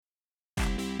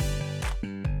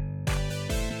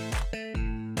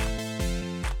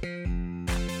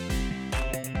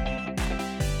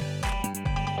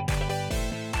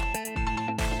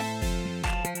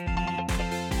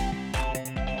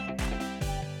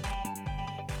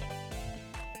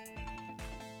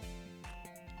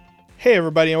Hey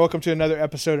everybody, and welcome to another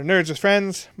episode of Nerds with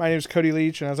Friends. My name is Cody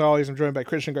Leach, and as always, I'm joined by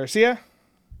Christian Garcia.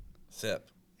 Sip.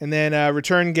 And then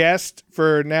return guest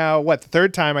for now, the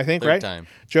third time, I think, Third right? time.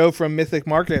 Joe from Mythic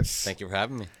Markets. Thank you for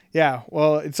having me. Yeah,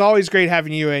 well, it's always great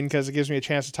having you in because it gives me a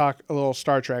chance to talk a little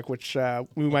Star Trek, which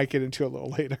we might get into a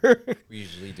little later. We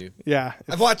usually do. Yeah.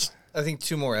 I've watched, I think,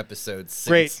 2 more episodes.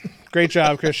 Great. Great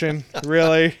job, Christian.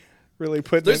 Really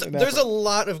putting There's a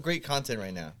lot of great content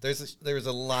right now. There's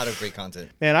a lot of great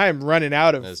content. Man, I am running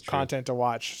out of That's true. content to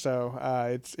watch, so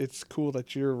it's cool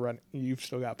that you've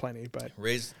still got plenty, but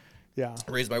Raised yeah.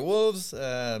 by Wolves.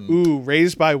 Ooh,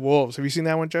 Raised by Wolves. Have you seen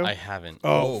that one, Joe? I haven't. Oh,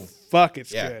 Oh. fuck,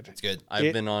 it's yeah, good. it's good. I've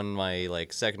it- been on my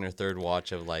second or third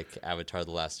watch of Avatar: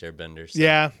 The Last Airbender. So.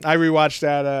 Yeah, I rewatched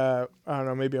that, I don't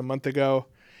know, maybe a month ago.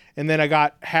 And then I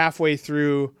got halfway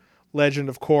through Legend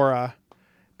of Korra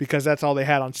because that's all they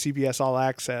had on CBS All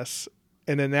Access.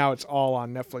 And then now it's all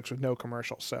on Netflix with no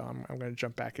commercials. So I'm going to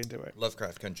jump back into it.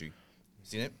 Lovecraft Country.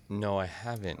 Seen it? No, I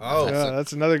haven't. Oh, Yeah,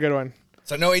 that's another good one.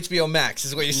 so no HBO Max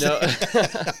is what you No.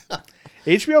 said.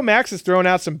 HBO Max is throwing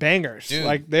out some bangers. Dude.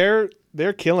 Like they're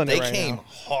killing it They right came now.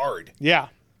 hard. Yeah,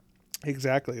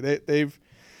 exactly. They've.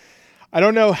 I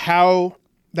don't know how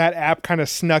that app kind of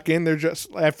snuck in. They're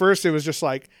just at first it was just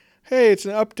like, hey, it's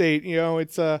an update. You know,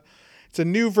 it's a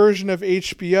new version of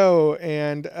HBO,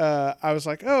 and I was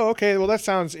like, oh, okay, well that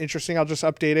sounds interesting. I'll just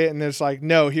update it. And it's like,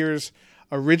 no, here's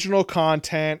original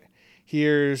content.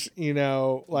 Here's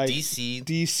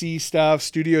DC stuff,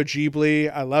 Studio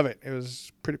Ghibli. I love it. It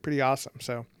was pretty awesome.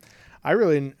 So I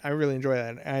really enjoy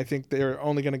that, and I think they're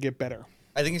only going to get better.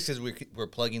 I think it's because we're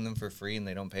plugging them for free and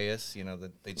they don't pay us. You know,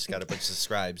 that they just got a bunch of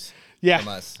subscribes Yeah. from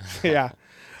us. Yeah,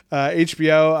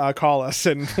 HBO, call us,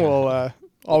 and we'll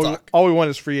We'll talk. all we want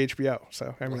is free HBO.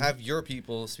 So I mean, We'll have your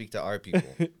people speak to our people.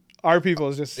 our people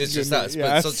is just It's just good. us.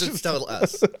 Yeah, But so it's just tell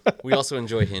us. We also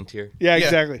enjoy Hint here. yeah, Yeah.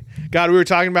 exactly. God, we were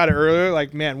talking about it earlier.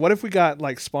 Like, man, what if we got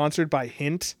sponsored by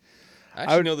Hint? I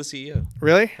actually know the CEO.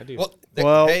 Really? I do. Well,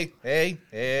 Well- hey.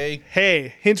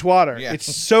 Hey, Hint water. Yeah.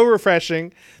 It's so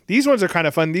refreshing. These ones are kind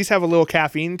of fun. These have a little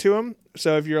caffeine to them.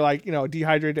 So if you're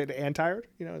dehydrated and tired,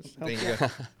 it's There helpful. you go.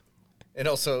 And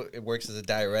also, it works as a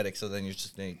diuretic, so then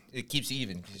it keeps you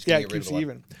even. You just Yeah, can't it get rid keeps of you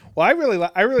the even. Well,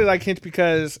 I really like Hint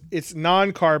because it's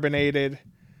non-carbonated,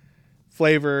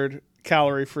 flavored,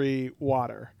 calorie-free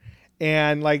water,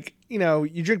 and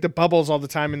you drink the bubbles all the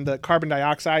time, and the carbon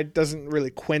dioxide doesn't really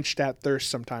quench that thirst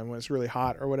sometimes when it's really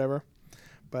hot or whatever.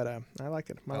 But I like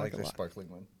it. I like it a their lot. sparkling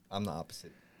one. I'm the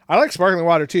opposite. I like sparkling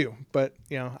water too, but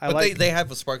They have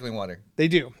a sparkling water. They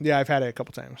do. Yeah, I've had it a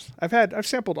couple times. I've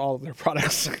sampled all of their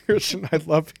products. Christian, I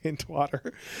love Hint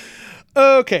water.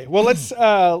 Okay, well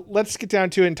let's get down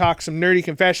to it and talk some nerdy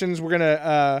confessions. We're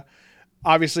gonna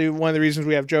obviously one of the reasons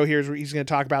we have Joe here is he's gonna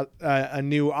talk about a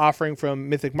new offering from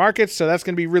Mythic Markets, so that's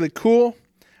gonna be really cool.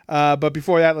 But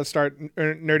before that, let's start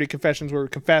nerdy confessions where we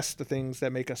confess the things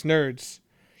that make us nerds.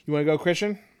 You want to go,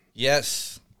 Christian?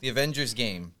 Yes, the Avengers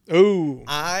game. Oh,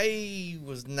 I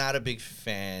was not a big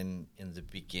fan in the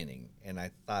beginning, and I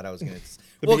thought I was going to...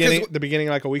 the beginning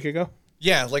like a week ago.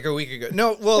 Yeah, like a week ago.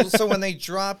 No, well, so when they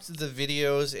dropped the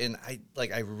videos, and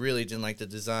I really didn't like the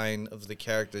design of the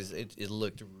characters. It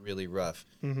looked really rough.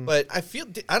 Mm-hmm. But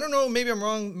I don't know, maybe I'm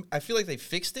wrong. I feel like they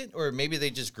fixed it, or maybe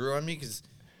they just grew on me, because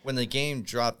when the game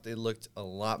dropped, it looked a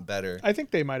lot better. I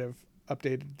think they might have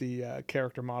updated the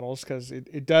character models because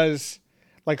it does,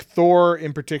 like Thor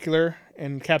in particular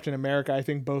and Captain America, I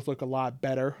think both look a lot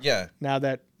better. Yeah. Now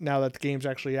that the game's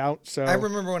actually out. So I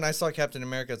remember when I saw Captain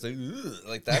America, I was like, ugh,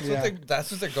 like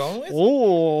that's what they're going with.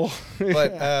 Oh,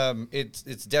 But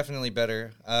it's definitely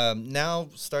better. Now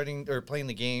playing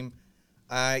the game,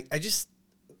 I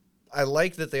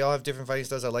like that they all have different fighting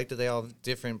styles. I like that they all have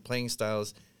different playing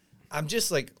styles. I'm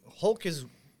just like Hulk is.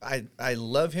 I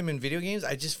love him in video games.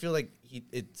 I just feel like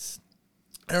I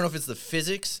don't know if it's the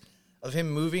physics of him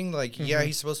moving. Like, yeah,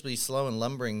 he's supposed to be slow and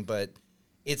lumbering, but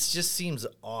it just seems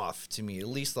off to me. At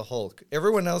least the Hulk.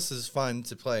 Everyone else is fun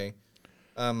to play.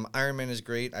 Iron Man is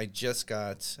great. I just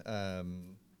got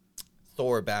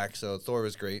Thor back, so Thor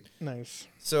was great. nice.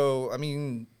 So I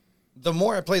mean, the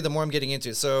more I play, the more I'm getting into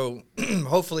it. So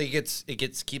hopefully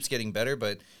it keeps getting better.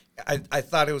 But I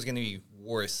thought it was going to be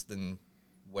worse than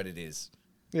what it is.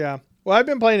 Yeah. Well, I've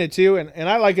been playing it too, and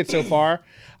I like it so far.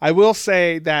 I will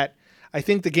say that I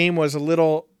think the game was a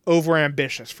little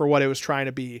overambitious for what it was trying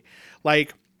to be.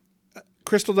 Like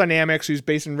Crystal Dynamics, who's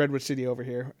based in Redwood City over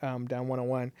here, down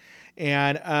 101,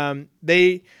 and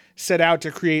they set out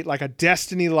to create like a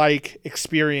Destiny-like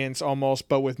experience almost,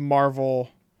 but with Marvel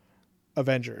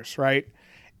Avengers, right?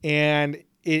 And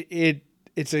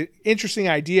it's an interesting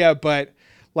idea, but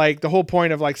like the whole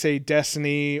point of like say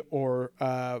Destiny or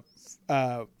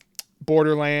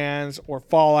Borderlands or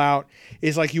Fallout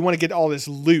is like you want to get all this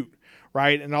loot,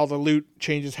 right? And all the loot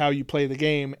changes how you play the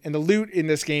game. And the loot in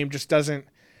this game just doesn't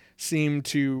seem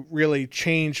to really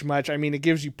change much. I mean, it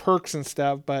gives you perks and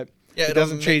stuff, but it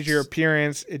doesn't change your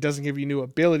appearance. It doesn't give you new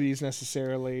abilities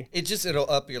necessarily. It'll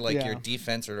up your your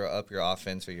defense, or it'll up your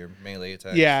offense or your melee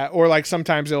attack. Yeah, or like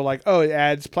sometimes it'll like, it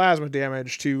adds plasma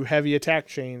damage to heavy attack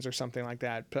chains or something like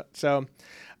that. So,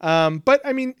 but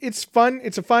I mean, it's fun.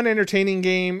 It's a fun, entertaining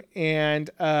game, and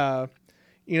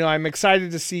I'm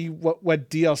excited to see what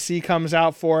DLC comes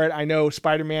out for it. I know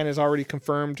Spider-Man is already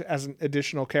confirmed as an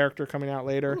additional character coming out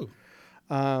later.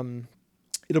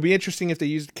 It'll be interesting if they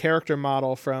use the character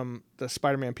model from the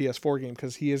Spider-Man PS4 game,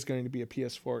 because he is going to be a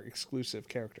PS4 exclusive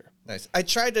character. Nice. I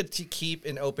tried to keep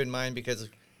an open mind because I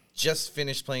just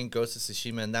finished playing Ghost of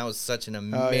Tsushima, and that was such an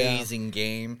amazing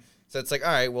game. So it's like,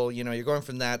 all right, well, you're going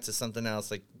from that to something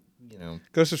else,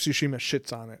 Ghost of Tsushima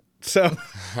shits on it. So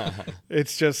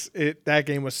it's just that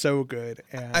game was so good.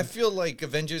 And I feel like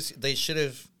Avengers, they should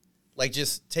have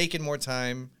just taken more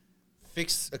time,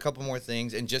 fixed a couple more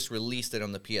things, and just released it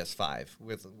on the PS5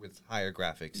 with higher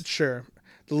graphics. Sure.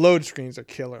 The load screens are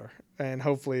killer, and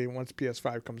hopefully once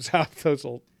PS5 comes out, those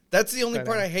will. That's the only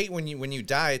part I hate when you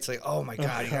die. It's like, oh my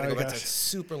god, you gotta go back to that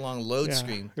super long load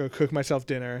screen. Go cook myself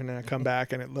dinner, and then I come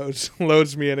back and it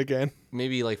loads me in again.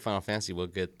 Maybe like Final Fantasy will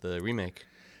get the remake.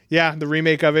 Yeah, the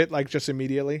remake of it, just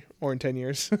immediately, or in 10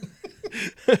 years,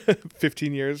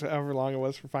 15 years, however long it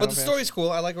was for Final Fantasy. But the story's cool.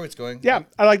 I like where it's going. Yeah,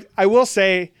 I will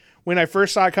say, when I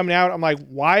first saw it coming out, I'm like,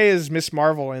 why is Miss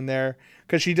Marvel in there?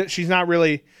 Because she's not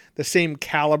really the same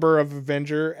caliber of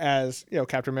Avenger as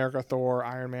Captain America, Thor,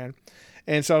 Iron Man,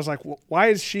 and so I was like, why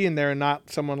is she in there and not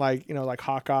someone like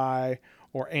Hawkeye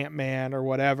or Ant-Man or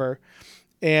whatever?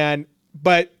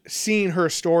 But seeing her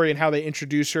story and how they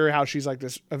introduce her, how she's like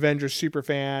this Avengers super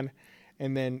fan,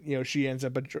 and then she ends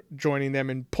up joining them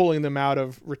and pulling them out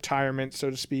of retirement, so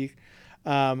to speak.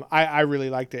 I really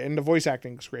liked it, and the voice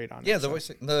acting is great on it. Yeah,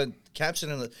 the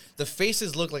caption and the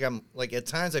faces look like I'm at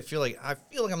times I feel like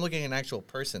I'm looking at an actual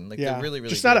person. They're really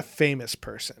just good. Not a famous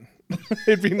person.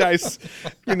 It'd be nice.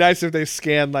 If they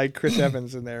scanned like Chris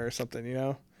Evans in there or something.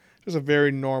 Just a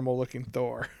very normal looking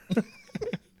Thor.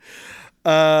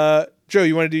 Joe,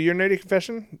 you want to do your nerdy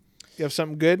confession? You have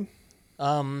something good?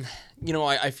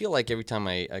 I feel like every time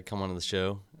I come onto the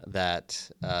show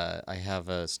that I have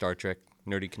a Star Trek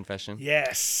nerdy confession.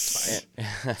 Yes.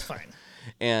 Fine.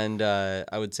 And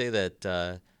I would say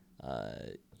that,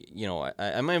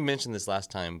 I might have mentioned this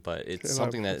last time, but it's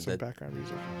something that background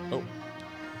music.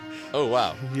 Oh,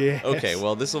 wow. Yes. Okay,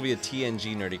 well, this will be a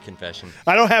TNG nerdy confession.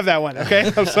 I don't have that one,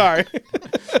 okay? I'm sorry.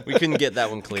 We couldn't get that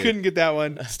one clear. Couldn't get that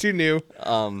one. It's too new.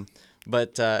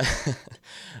 But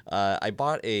I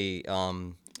bought a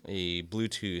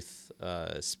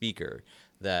Bluetooth speaker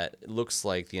that looks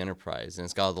like the Enterprise, and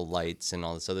it's got all the lights and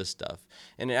all this other stuff.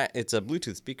 And it's a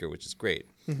Bluetooth speaker, which is great.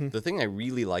 Mm-hmm. The thing I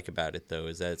really like about it, though,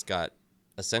 is that it's got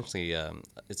essentially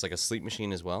it's like a sleep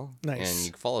machine as well. Nice. And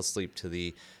you fall asleep to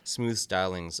the smooth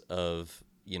stylings of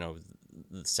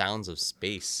the sounds of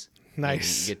space.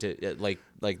 Nice. And you get to like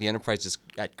the Enterprise just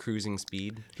at cruising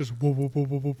speed. Just whoa, whoa, whoa,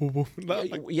 whoa, whoa,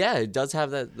 whoa. Yeah, it does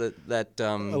have that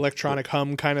electronic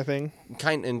hum kind of thing.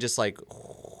 And just like.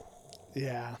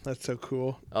 Yeah, that's so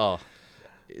cool. Oh,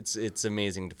 it's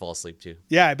amazing to fall asleep to.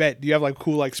 Yeah, I bet. Do you have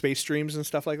cool space dreams and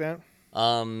stuff like that?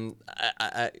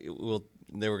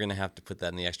 They were gonna have to put that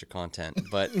in the extra content,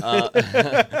 but why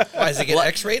does it get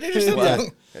X-rated or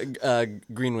something?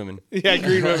 Green women. Yeah,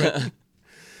 green women.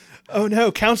 Oh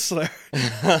no, counselor.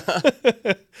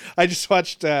 I just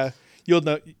watched. You'll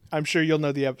know. I'm sure you'll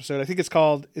know the episode. I think it's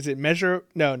called. Is it Measure?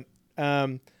 No.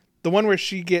 The one where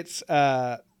she gets.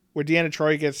 Where Deanna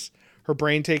Troi gets her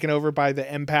brain taken over by the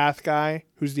empath guy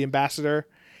who's the ambassador,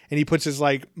 and he puts his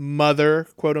mother,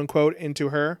 quote unquote, into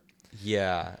her.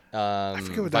 Yeah. I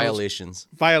forget what Violations.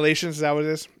 Violations, is that what it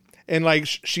is? And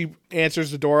she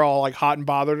answers the door all hot and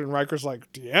bothered, and Riker's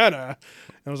like, Deanna.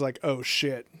 And I was like, oh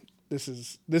shit. This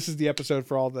is the episode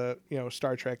for all the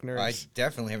Star Trek nerds. I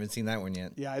definitely haven't seen that one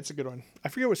yet. Yeah, it's a good one. I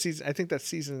forget what season. I think that's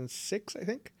season 6. I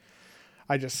think.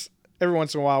 I just every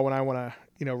once in a while when I want to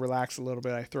relax a little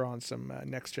bit, I throw on some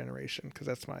Next Generation because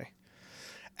that's my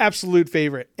absolute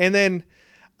favorite. And then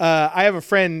I have a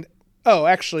friend. Oh,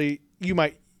 actually, you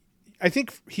might. I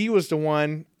think he was the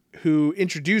one who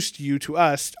introduced you to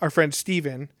us. Our friend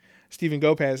Steven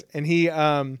Gopez, and he.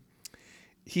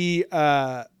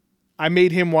 I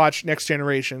made him watch Next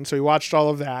Generation, so he watched all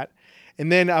of that.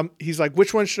 And then he's like,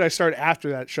 which one should I start after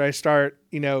that? Should I start,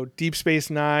 Deep Space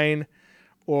Nine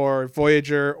or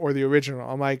Voyager or the original?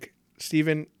 I'm like,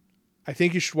 Steven, I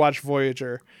think you should watch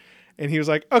Voyager. And he was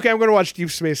like, okay, I'm going to watch Deep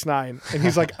Space Nine. And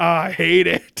he's like, I hate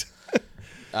it.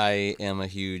 I am a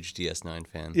huge DS9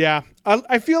 fan. Yeah.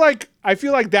 I feel like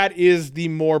that is the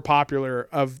more popular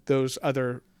of those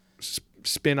other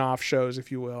spin-off shows,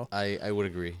 if you will. I would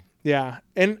agree. Yeah.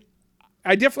 And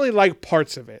I definitely like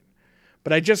parts of it.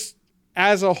 But I just,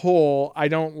 as a whole, I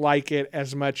don't like it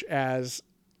as much as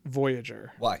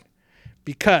Voyager. Why?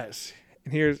 Because,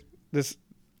 and here's this,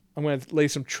 I'm going to lay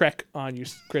some Trek on you,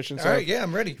 Christian. So All right, yeah,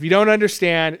 I'm ready. if you don't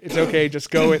understand, it's okay.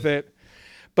 Just go with it.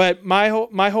 But my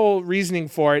whole reasoning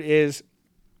for it is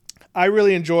I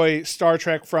really enjoy Star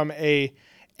Trek from a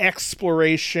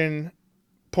exploration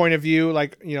point of view,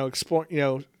 like, explore,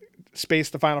 space,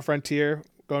 the final frontier,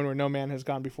 going where no man has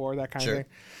gone before, that kind of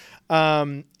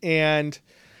thing. And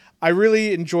I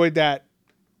really enjoyed that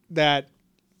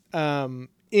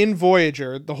in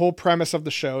Voyager, the whole premise of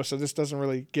the show, so this doesn't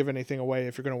really give anything away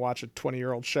if you're going to watch a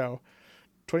 20-year-old show.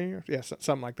 20 years? Yeah,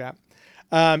 something like that.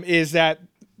 Is that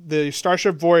the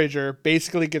Starship Voyager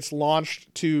basically gets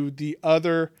launched to the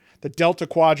Delta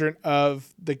Quadrant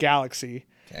of the galaxy,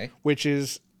 which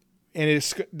is, and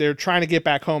they're trying to get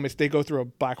back home. They go through a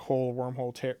black hole,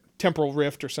 wormhole, temporal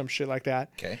rift or some shit like that.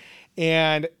 Okay.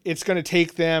 And it's going to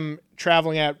take them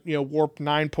traveling at, warp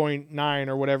 9.9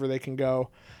 or whatever they can go.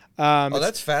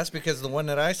 That's fast, because the one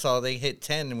that I saw, they hit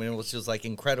 10 when it was just like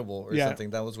incredible or something.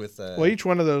 That was with... well, each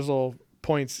one of those little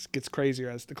points gets crazier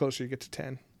as the closer you get to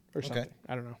 10 or something. Okay.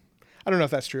 I don't know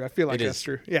if that's true. I feel like that's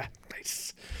true. Yeah.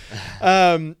 Nice.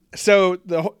 So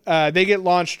they get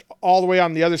launched all the way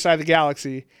on the other side of the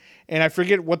galaxy, and I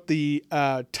forget what the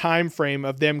time frame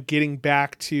of them getting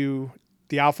back to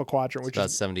the Alpha Quadrant, which is about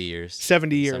is 70 years.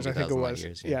 70 years, I think it was.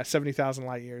 Years, yeah, 70,000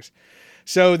 light years.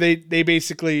 So they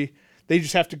basically... They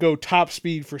just have to go top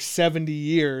speed for 70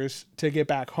 years to get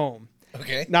back home.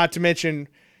 Okay. Not to mention,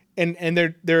 and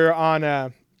they're on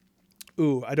I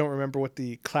don't remember what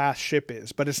the class ship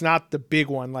is, but it's not the big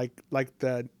one like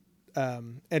the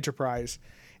Enterprise.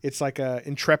 It's like a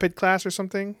Intrepid class or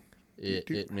something.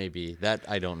 It may be that.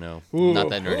 I don't know. Ooh. Not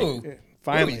that nerdy. Ooh.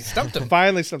 Finally stumped him.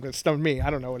 Finally something stumped me. I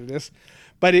don't know what it is,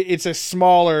 but it's a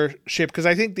smaller ship, because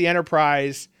I think the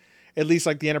Enterprise, at least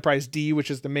like the Enterprise D, which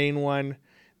is the main one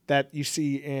that you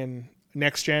see in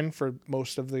Next Gen for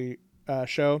most of the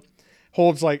show,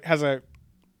 has a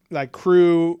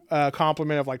crew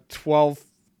complement of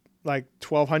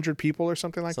 1,200 people or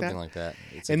something like that. Something like that.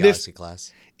 It's a Galaxy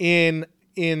class. In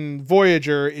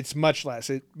Voyager, it's much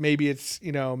less. Maybe it's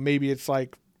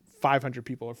like 500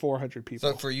 people or 400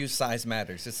 people. So for you, size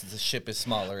matters. The ship is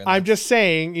smaller. I'm just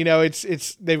saying,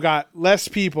 it's they've got less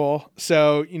people,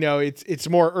 so it's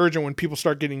more urgent when people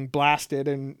start getting blasted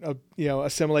and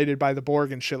assimilated by the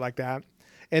Borg and shit like that.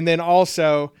 And then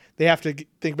also they have to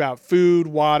think about food,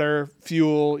 water,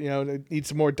 fuel. They need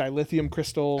some more dilithium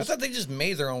crystals. I thought they just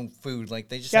made their own food. Like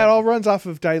they just it all runs off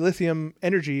of dilithium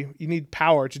energy. You need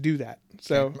power to do that.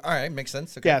 So okay. All right, makes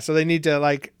sense. Okay. Yeah, so they need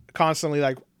to constantly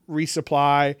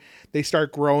resupply. They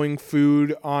start growing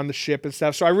food on the ship and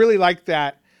stuff. So I really like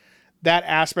that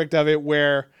aspect of it,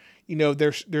 where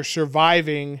they're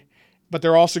surviving, but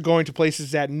they're also going to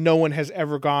places that no one has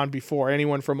ever gone before,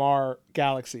 anyone from our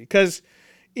galaxy. Because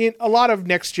in a lot of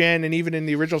Next Gen and even in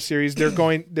the original series, they're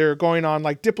going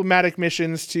on diplomatic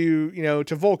missions to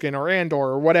Vulcan or Andor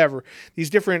or whatever, these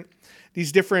different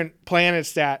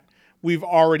planets that we've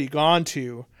already gone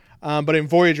to. But in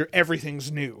Voyager, everything's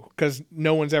new because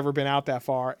no one's ever been out that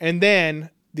far. And then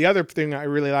the other thing I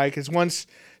really like is once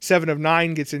Seven of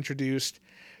Nine gets introduced,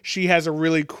 she has a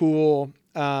really cool,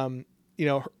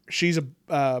 she's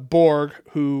a Borg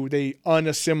who they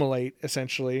unassimilate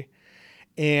essentially.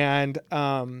 And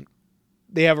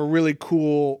they have a really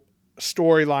cool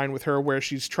storyline with her where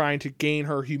she's trying to gain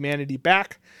her humanity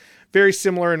back. Very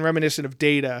similar and reminiscent of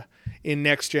Data in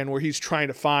Next Gen, where he's trying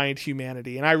to find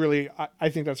humanity. And I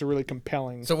think that's a really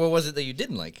compelling. So what was it that you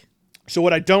didn't like? So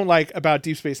what I don't like about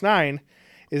Deep Space Nine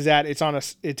is that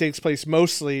it takes place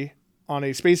mostly on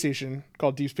a space station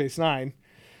called Deep Space Nine.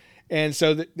 And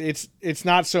so it's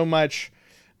not so much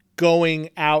going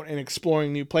out and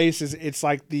exploring new places. It's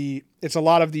it's a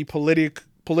lot of the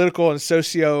political and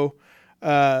socio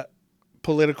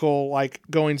political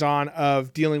goings on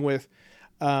of dealing with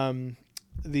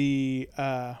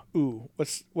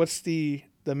what's the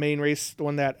main race, the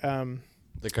one that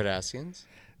the Cardassians?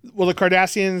 Well, the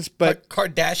Cardassians, but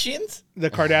Kardashians? The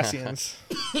Cardassians.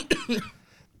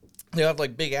 They have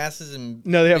big asses and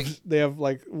no, they have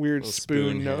weird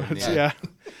spoon nose. Yeah.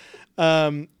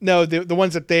 No, the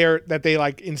ones that they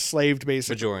enslaved,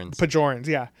 basically. Bajorans,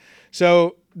 yeah.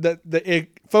 So it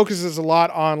focuses a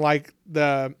lot on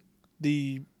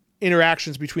the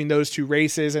interactions between those two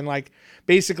races. And like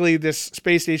basically this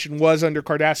space station was under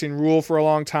Cardassian rule for a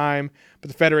long time, but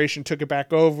the Federation took it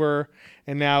back over.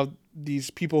 And now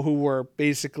these people who were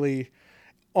basically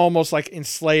almost like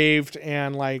enslaved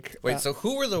and like... Wait, so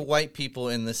who were the white people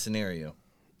in this scenario?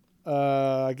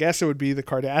 I guess it would be the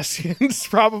Cardassians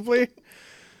probably.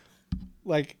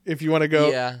 Like if you want to go...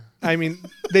 Yeah. I mean,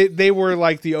 they were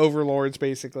like the overlords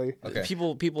basically. Okay.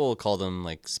 People call them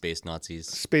like space Nazis.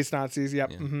 Space Nazis,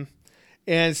 yep. Yeah. Mm-hmm.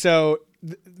 And so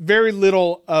very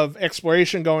little of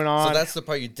exploration going on. So that's the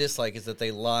part you dislike, is that they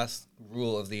lost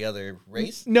rule of the other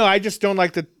race? No, I just don't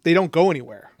like that they don't go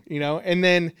anywhere, you know? And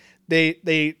then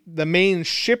the main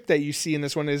ship that you see in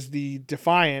this one is the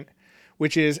Defiant,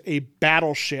 which is a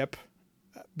battleship,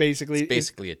 basically. It's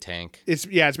basically a tank. It's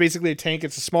basically a tank.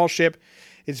 It's a small ship.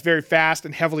 It's very fast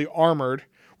and heavily armored,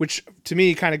 which to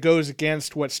me kind of goes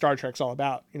against what Star Trek's all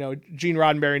about. You know, Gene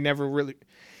Roddenberry never really...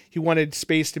 He wanted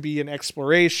space to be an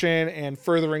exploration and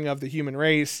furthering of the human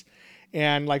race.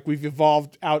 And like we've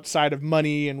evolved outside of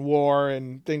money and war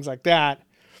and things like that.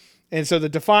 And so the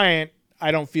Defiant,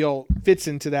 I don't feel fits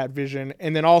into that vision.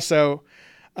 And then also,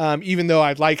 even though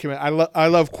I like him, I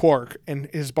love Quark and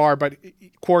his bar, but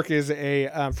Quark is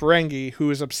a Ferengi who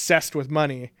is obsessed with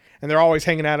money. And they're always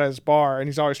hanging out at his bar, and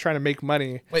he's always trying to make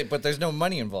money. Wait, but there's no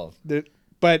money involved.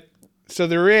 But so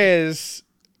there is,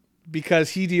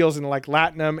 because he deals in like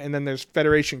Latinum, and then there's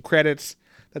Federation credits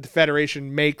that the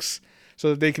Federation makes so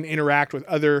that they can interact with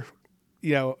other,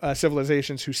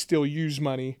 civilizations who still use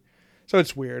money. So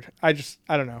it's weird. I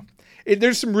don't know.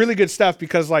 There's some really good stuff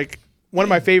because like one of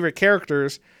my favorite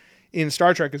characters in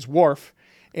Star Trek is Worf.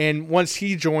 And once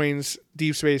he joins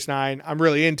Deep Space Nine, I'm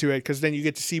really into it because then you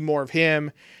get to see more of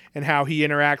him and how he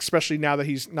interacts, especially now that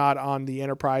he's not on the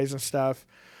Enterprise and stuff.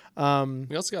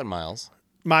 We also got Miles.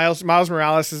 Miles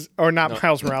Morales is, or not no.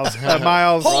 Miles Morales.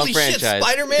 Miles. Holy shit!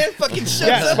 Spider-Man fucking shows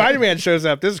up. Spider-Man shows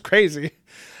up. This is crazy.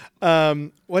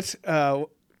 What's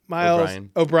Miles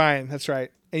O'Brien? That's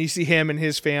right. And you see him and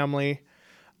his family.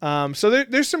 So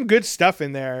there's some good stuff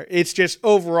in there. It's just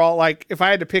overall, like if I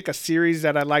had to pick a series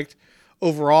that I liked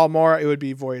overall more, it would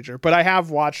be Voyager. But I have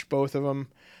watched both of them,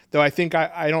 though I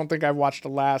don't think I've watched the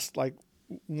last like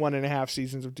 1.5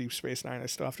 seasons of Deep Space Nine. I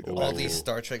still have to go. All these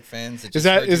Star Trek fans. Is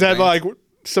that like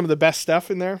some of the best stuff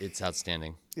in there? It's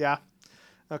outstanding. Yeah.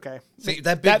 Okay. See,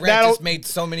 that big rant just made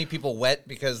so many people wet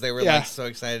because they were like so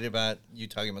excited about you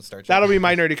talking about Star Trek. That'll be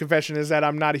my nerdy confession, is that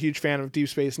I'm not a huge fan of Deep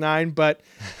Space Nine, but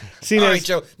seeing all right,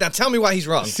 Joe, now tell me why he's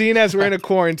wrong. Seeing as we're in a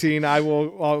quarantine,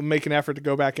 I'll make an effort to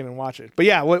go back in and watch it. But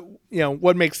yeah,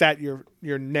 what makes that your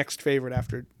next favorite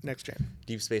after Next Gen?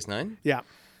 Deep Space Nine? Yeah.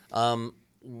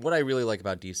 What I really like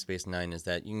about Deep Space Nine is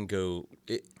that you go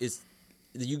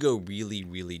really,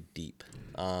 really deep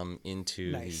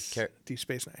into Deep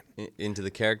Space Nine. Into the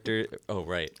character. Oh,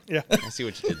 right. Yeah. I see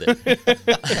what you did there.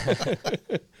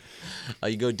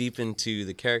 You go deep into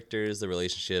the characters, the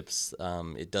relationships.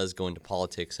 It does go into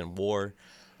politics and war,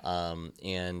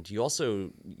 and you also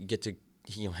get to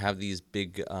have these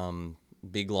big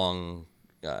long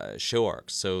show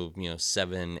arcs. So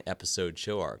 7-episode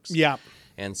show arcs. Yeah.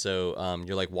 And so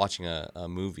you're like watching a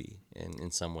movie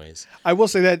in some ways. I will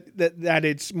say that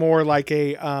it's more like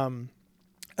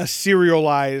a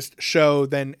serialized show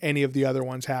than any of the other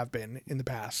ones have been in the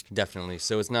past. Definitely.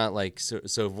 So it's not like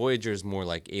so Voyager is more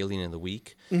like Alien of the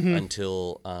Week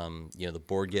until the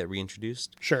Borg get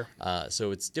reintroduced. Sure. So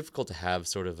it's difficult to have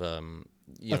sort of a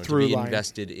to through be line.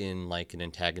 invested in like an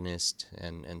antagonist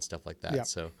and stuff like that. Yep.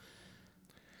 So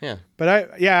yeah. But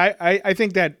I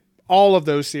think that all of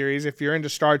those series, if you're into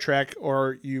Star Trek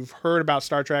or you've heard about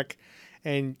Star Trek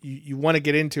and you want to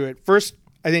get into it, first,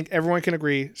 I think everyone can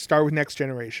agree, start with Next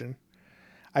Generation.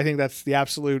 I think that's the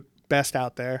absolute best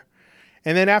out there.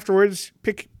 And then afterwards,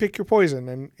 pick your poison.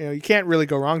 And you can't really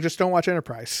go wrong. Just don't watch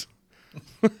Enterprise.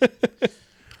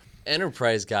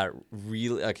 Enterprise got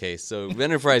really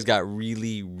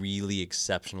really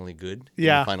exceptionally good in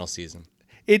the final season.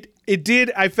 It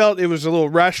did. I felt it was a little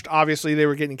rushed. Obviously, they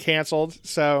were getting canceled.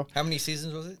 So how many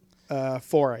seasons was it?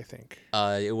 4, I think.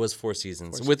 It was 4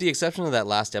 seasons, with the exception of that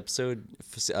last episode.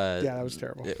 That was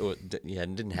terrible. It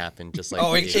didn't happen. Just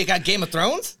like it got Game of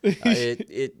Thrones.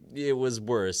 It was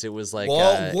worse. It was like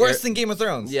worse than Game of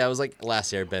Thrones. Yeah, it was like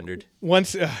Last Airbender.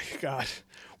 Once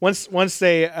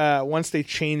they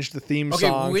changed the theme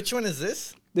song. Okay, which one is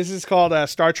this? This is called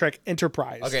Star Trek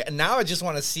Enterprise. Okay, and now I just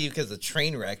want to see because the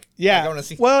train wreck. Yeah. I want to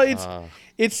see. Well,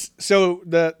 it's so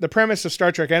the premise of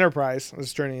Star Trek Enterprise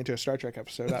is turning into a Star Trek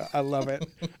episode. I love it.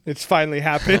 It's finally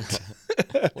happened.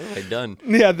 What have I done?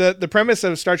 Yeah, the premise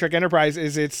of Star Trek Enterprise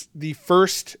is it's the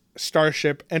first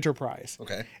Starship Enterprise.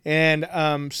 Okay. And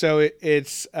so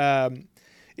it's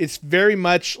it's very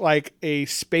much like a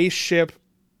spaceship,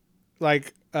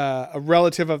 like a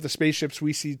relative of the spaceships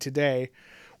we see today,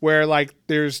 where like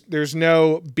there's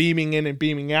no beaming in and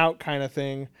beaming out kind of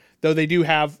thing. Though they do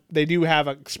have an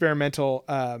experimental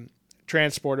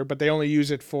transporter, but they only use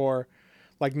it for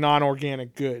like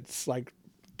non-organic goods, like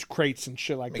crates and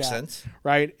shit like Makes that. sense.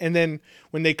 Right? And then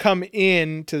when they come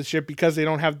in to the ship, because they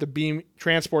don't have the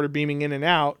transporter beaming in and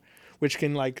out, which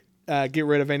can like get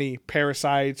rid of any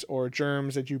parasites or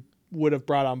germs that you would have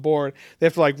brought on board, they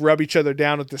have to like rub each other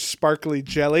down with this sparkly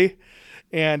jelly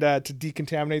and to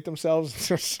decontaminate themselves.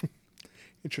 There's some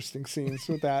interesting scenes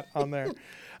with that on there.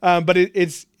 But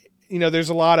it's, there's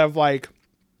a lot of like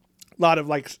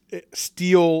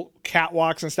steel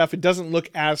catwalks and stuff. It doesn't look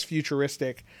as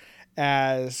futuristic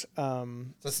as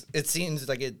It seems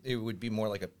like it would be more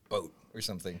like a boat or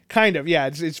something. kind of, yeah.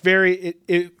 It's very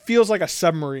it feels like a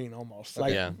submarine almost.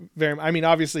 Like Yeah. very. I mean,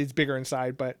 obviously it's bigger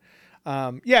inside, but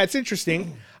yeah, it's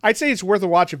interesting. I'd say it's worth a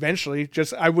watch eventually.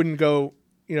 Just I wouldn't go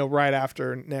right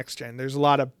after Next Gen. There's a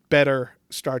lot of better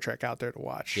Star Trek out there to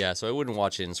watch. Yeah, so I wouldn't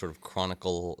watch it in sort of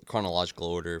chronological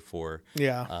order for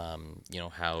Yeah.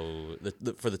 how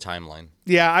for the timeline.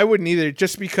 Yeah, I wouldn't either.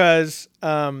 Just because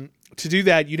to do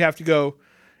that, you'd have to go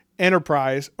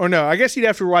Enterprise, or no, I guess you'd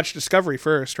have to watch Discovery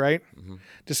first, right? Mm-hmm.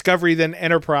 Discovery, then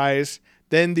Enterprise,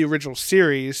 then the original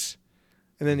series,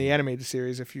 and then the animated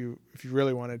series if you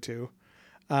really wanted to,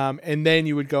 and then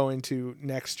you would go into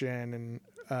Next Gen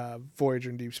and Voyager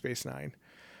and Deep Space Nine,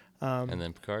 And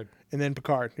then Picard. and then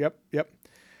Picard. Yep.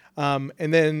 And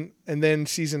then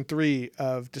season 3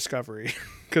 of Discovery,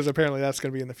 because apparently that's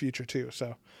going to be in the future too.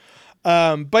 So,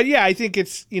 but yeah, I think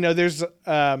it's there's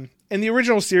in the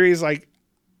original series, like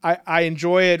I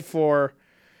enjoy it for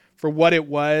what it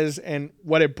was and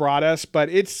what it brought us, but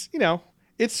it's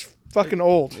it's fucking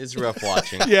old. It's rough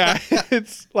watching. Yeah,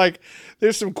 it's like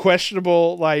there's some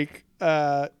questionable like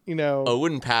Oh, it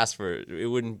wouldn't pass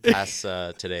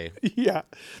today. yeah.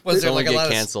 Was there only like a get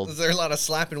lot canceled. Was there a lot of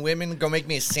slapping women? Go make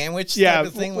me a sandwich. Yeah, type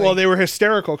of thing? well, they were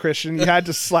hysterical, Christian. You had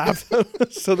to slap them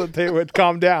so that they would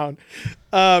calm down.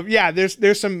 Yeah,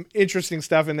 there's some interesting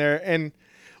stuff in there, and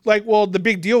like, well, the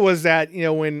big deal was that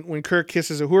when Kirk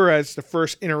kisses Uhura, it's the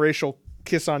first interracial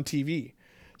kiss on TV.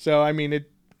 So I mean,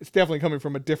 it's definitely coming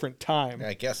from a different time.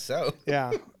 I guess so.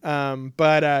 Yeah,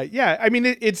 but yeah, I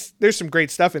mean, there's some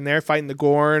great stuff in there, fighting the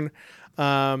Gorn.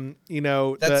 That's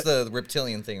the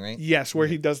reptilian thing, right? yes, where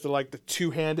he does the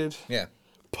two-handed Yeah.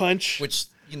 punch. Which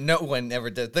no one ever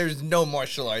does. There's no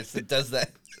martial arts that does that.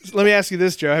 Let me ask you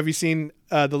this, Joe: have you seen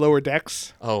the Lower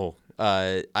Decks? Oh,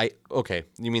 okay.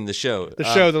 You mean the show? The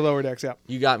show, The Lower Decks, yeah.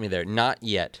 You got me there. Not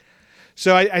yet.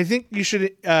 So I think you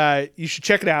should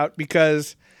check it out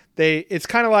because it's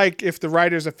kind of like if the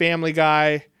writer's a Family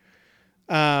Guy,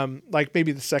 like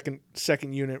maybe the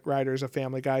second unit writer's a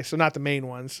Family Guy, so not the main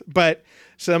ones, but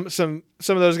some of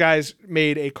those guys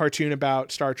made a cartoon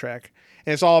about Star Trek,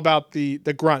 and it's all about the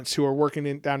grunts who are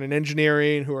working down in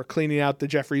engineering, who are cleaning out the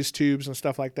Jeffries tubes and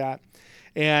stuff like that,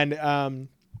 and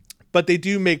but they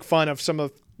do make fun of some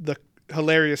of the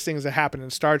hilarious things that happen in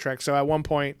Star Trek. So at one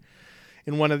point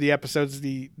in one of the episodes,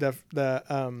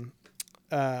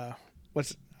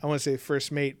 what's I want to say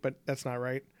first mate, but that's not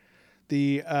right.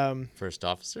 The First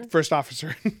officer. first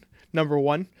officer, number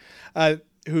 1,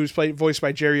 who's voiced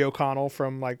by Jerry O'Connell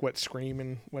from Scream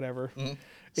and whatever.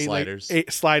 Sliders.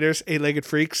 Sliders, 8-Legged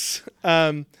Freaks.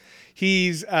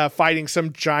 He's fighting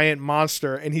some giant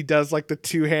monster, and he does the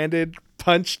two-handed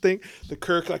punch thing. The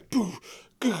Kirk boo,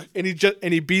 and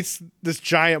he beats this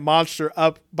giant monster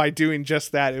up by doing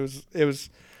just that. It was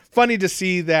funny to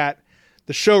see that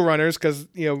the showrunners, because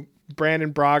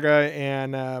Brandon Braga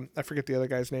and I forget the other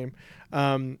guy's name,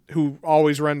 who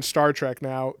always run Star Trek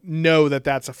now, know that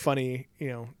that's a funny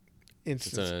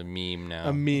instance. It's a meme now.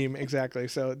 A meme, exactly.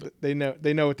 So they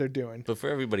know what they're doing. But for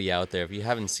everybody out there, if you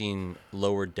haven't seen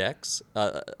Lower Decks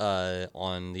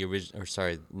on the original,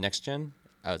 Next Gen,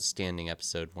 outstanding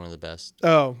episode, one of the best.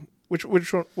 Oh, which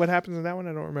one? What happens in that one?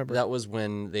 I don't remember. That was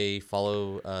when they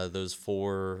follow those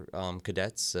 4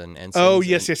 cadets and ensigns. Oh,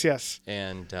 yes.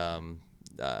 And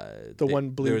The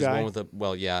one blue there's guy? one with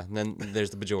and then there's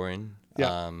the Bajoran.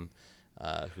 Yeah.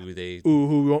 Who they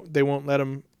They won't let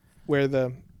him wear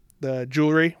the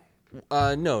jewelry.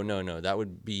 No. That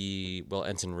would be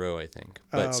Ensign Rowe, I think.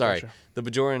 But sorry, gotcha. the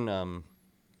Bajoran.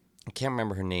 I can't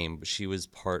remember her name, but she was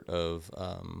part of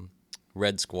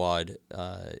Red Squad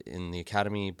in the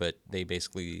Academy, but they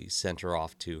basically sent her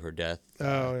off to her death.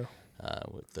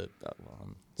 With the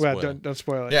Well, spoiler. don't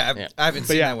spoil it. Yeah, I haven't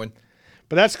seen that one.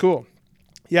 But that's cool.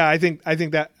 Yeah, I think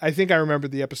I remember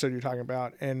the episode you're talking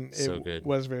about, and it So good.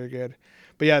 was very good.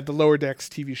 But yeah, the Lower Decks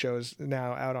TV show is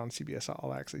now out on CBS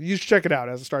All Access. You should check it out.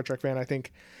 As a Star Trek fan, I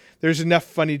think there's enough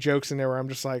funny jokes in there where I'm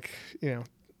just like,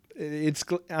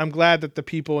 I'm glad that the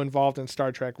people involved in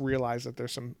Star Trek realize that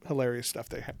there's some hilarious stuff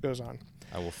that goes on.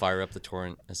 I will fire up the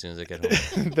torrent as soon as I get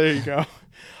home. There you go.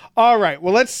 All right.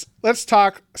 Well, let's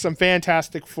talk some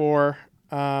Fantastic Four.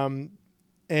 And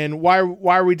why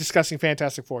are we discussing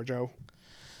Fantastic Four, Joe?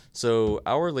 So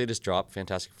our latest drop,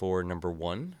 Fantastic Four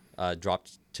 #1,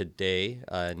 dropped today,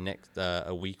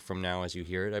 a week from now, as you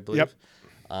hear it, I believe.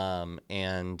 Yep.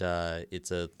 And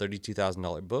it's a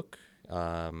 $32,000 book,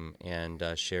 and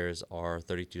shares are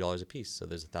 $32 a piece. So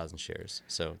there's 1,000 shares.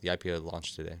 So the IPO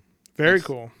launched today. Very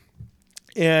cool.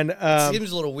 And It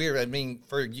seems a little weird. I mean,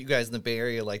 for you guys in the Bay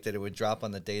Area, like that it would drop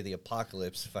on the day of the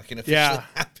apocalypse fucking officially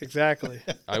happened. Exactly.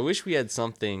 I wish we had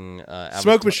something.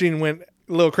 Smoke Machine went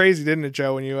a little crazy, didn't it,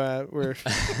 Joe? When you were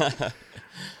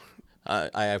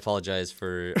I apologize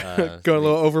for going a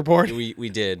little overboard. We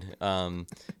did.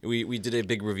 We did a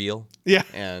big reveal. Yeah.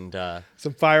 And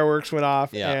Some fireworks went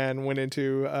off Yeah. and went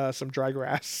into some dry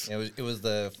grass. It was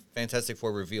the Fantastic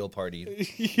Four reveal party.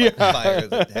 Yeah. Fire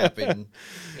that happened,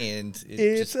 and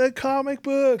It's a comic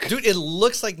book. dude. It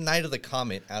looks like Night of the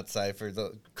Comet outside. For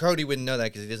the Cody wouldn't know that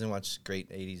because he doesn't watch great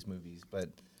 '80s movies, but.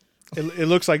 It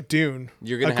looks like Dune.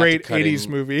 you're gonna a have great to cut 80s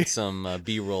in movie. some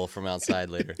B-roll from outside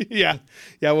later. Yeah,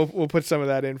 we'll put some of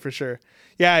that in for sure.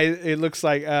 Yeah, it looks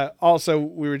like. Also,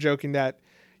 we were joking that,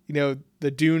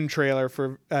 the Dune trailer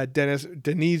for Denis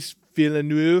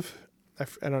Villeneuve.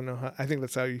 I don't know. I think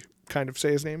that's how you kind of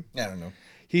say his name. I don't know.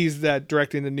 He's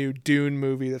directing the new Dune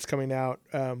movie that's coming out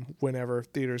whenever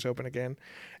theaters open again.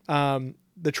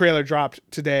 The trailer dropped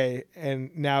today,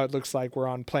 and now it looks like we're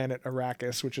on planet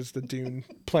Arrakis, which is the Dune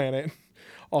planet,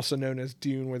 also known as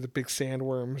Dune, where the big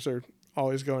sandworms are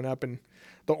always going up and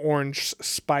the orange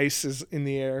spice is in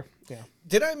the air. Yeah.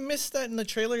 Did I miss that in the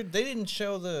trailer? They didn't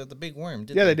show the big worm,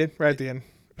 did Yeah, they? they did right at the end.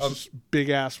 This big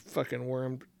ass fucking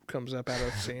worm comes up out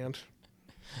of sand.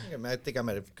 I think I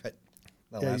might have cut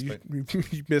that Yeah, last part.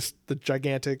 you missed the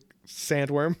gigantic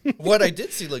sandworm. What I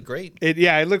did see looked great.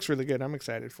 It looks really good. I'm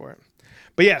excited for it.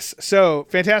 But yes, so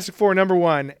Fantastic Four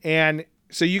 #1, and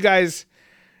so you guys,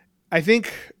 I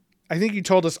think you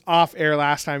told us off air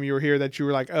last time you were here that you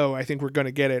were like, oh, I think we're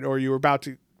gonna get it, or you were about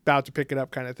to pick it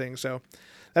up, kind of thing. So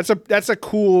that's a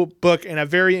cool book and a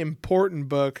very important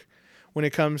book when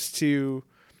it comes to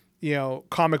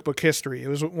comic book history. It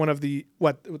was one of the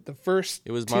first.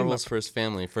 It was Marvel's first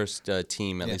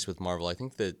team, at least with Marvel. I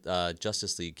think that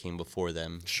Justice League came before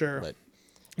them. Sure. But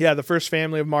Yeah, the first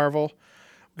family of Marvel.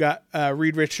 We got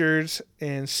Reed Richards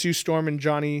and Sue Storm and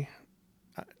Johnny.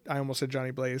 I almost said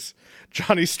Johnny Blaze.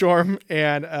 Johnny Storm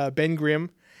and Ben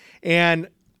Grimm, and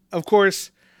of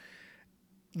course,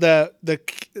 the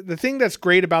thing that's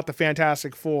great about the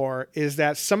Fantastic Four is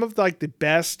that some of the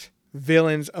best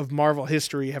villains of Marvel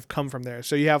history have come from there.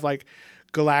 So you have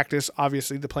Galactus,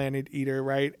 obviously the Planet Eater,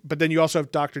 right? But then you also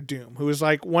have Doctor Doom, who is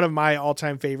one of my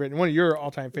all-time favorite, and one of your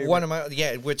all-time favorite. One of my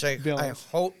which I villains.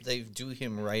 hope they do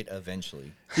him right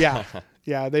eventually. Yeah,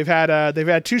 yeah. They've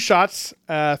had 2 shots,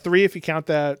 3 if you count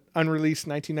the unreleased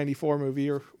 1994 movie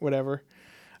or whatever.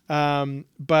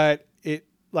 But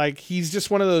he's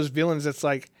just one of those villains that's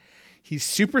he's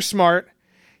super smart.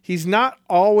 He's not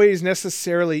always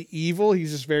necessarily evil.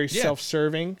 He's just very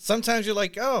self-serving. Sometimes you're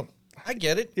like, oh, I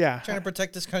get it. Yeah. Trying to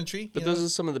protect this country. But those are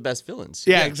some of the best villains.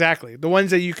 Yeah, exactly. The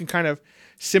ones that you can kind of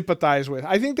sympathize with.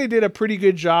 I think they did a pretty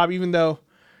good job, even though,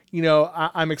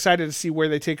 I'm excited to see where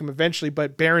they take him eventually.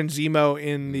 But Baron Zemo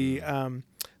in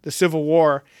the Civil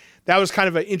War, that was kind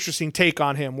of an interesting take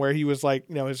on him, where he was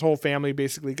his whole family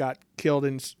basically got killed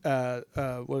in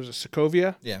what was it,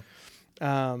 Sokovia? Yeah.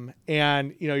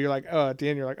 And you're like, oh, at the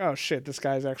end you're like, oh shit, this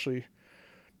guy's actually.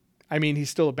 I mean, he's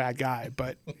still a bad guy,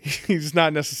 but he's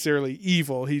not necessarily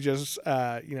evil. He just,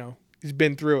 he's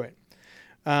been through it.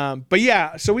 But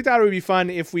yeah, so we thought it would be fun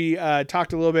if we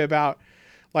talked a little bit about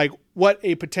what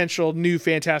a potential new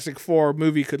Fantastic Four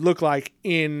movie could look like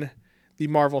in the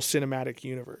Marvel Cinematic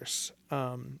Universe,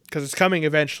 because it's coming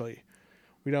eventually.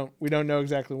 We don't know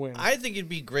exactly when. I think it'd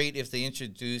be great if they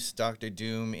introduced Doctor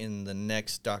Doom in the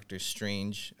next Doctor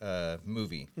Strange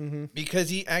movie, because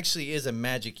he actually is a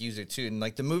magic user too, and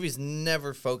the movie's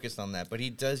never focused on that, but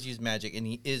he does use magic and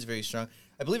he is very strong.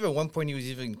 I believe at one point he was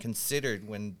even considered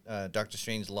when Doctor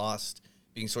Strange lost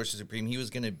being Sorcerer Supreme. He was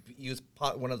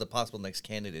one of the possible next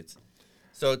candidates.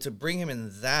 So to bring him in,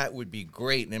 that would be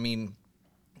great. And I mean,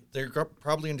 they're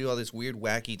probably gonna do all this weird,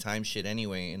 wacky time shit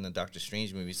anyway in the Doctor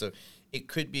Strange movie. So it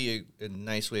could be a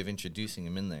nice way of introducing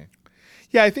him in there.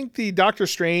 Yeah, I think the Doctor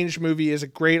Strange movie is a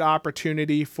great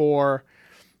opportunity for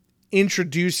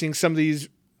introducing some of these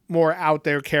more out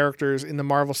there characters in the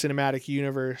Marvel Cinematic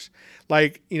Universe.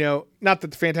 Like, not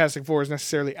that the Fantastic Four is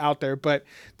necessarily out there, but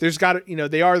there's got to,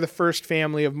 they are the first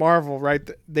family of Marvel, right?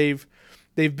 They've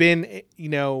been,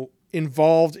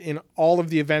 involved in all of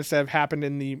the events that have happened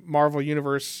in the Marvel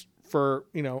universe for,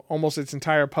 almost its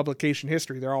entire publication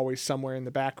history. They're always somewhere in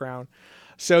the background.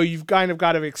 So you've kind of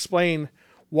got to explain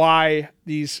why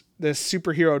this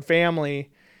superhero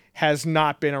family has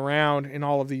not been around in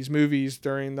all of these movies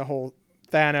during the whole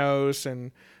Thanos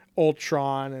and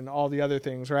Ultron and all the other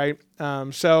things, right?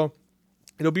 So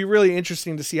it'll be really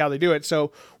interesting to see how they do it.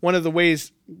 So one of the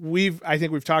ways I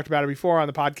think we've talked about it before on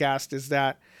the podcast is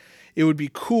that it would be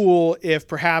cool if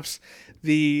perhaps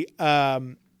the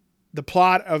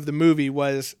plot of the movie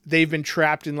was they've been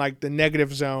trapped in like the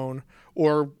negative zone,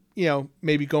 or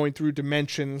maybe going through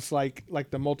dimensions like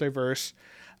the multiverse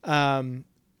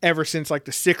ever since like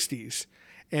the 60s.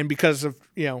 And because of,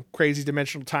 crazy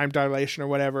dimensional time dilation or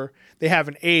whatever, they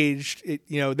haven't aged.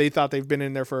 They thought they've been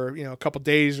in there for, a couple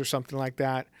days or something like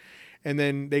that. And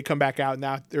then they come back out and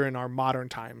now they're in our modern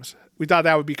times. We thought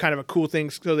that would be kind of a cool thing.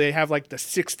 So they have like the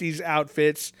 60s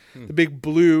outfits, the big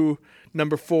blue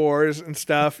number 4s and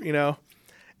stuff, and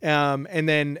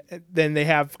then they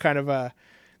have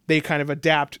they kind of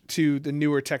adapt to the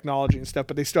newer technology and stuff,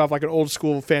 but they still have like an old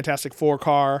school Fantastic Four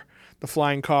car, the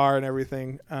flying car and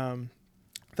everything.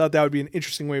 Thought that would be an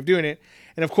interesting way of doing it.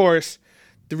 And of course,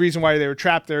 the reason why they were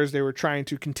trapped there is they were trying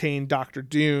to contain Doctor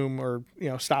Doom, or,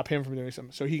 stop him from doing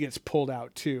something. So he gets pulled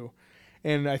out too.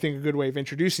 And I think a good way of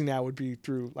introducing that would be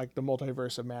through like the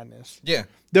Multiverse of Madness. Yeah.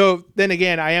 Though then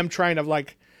again, I'm trying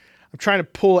to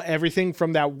pull everything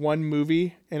from that one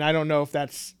movie, and I don't know if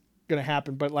that's going to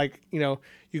happen, but like, you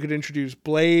could introduce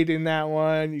Blade in that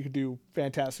one. You could do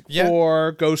Fantastic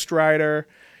Four, Ghost Rider.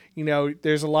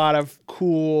 There's a lot of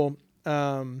cool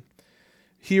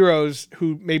heroes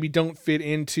who maybe don't fit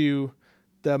into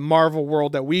the Marvel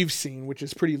world that we've seen, which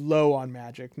is pretty low on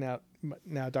magic. Now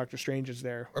Doctor Strange is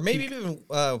there. Or maybe even,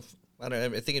 I don't know, I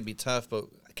think it'd be tough, but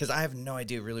because I have no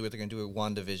idea really what they're going to do with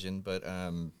WandaVision, but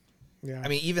yeah. I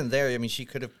mean, even there, she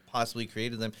could have possibly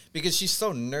created them because she's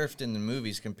so nerfed in the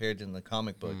movies compared to in the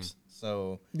comic books.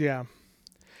 So yeah.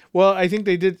 Well, I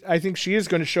think she is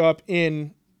going to show up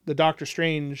in the Doctor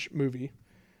Strange movie,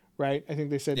 right? I think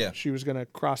they said she was going to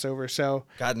cross over. So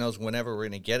God knows whenever we're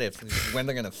going to get it, when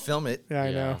they're going to film it. Yeah,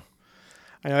 I know.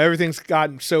 Everything's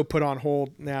gotten so put on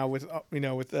hold now with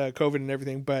COVID and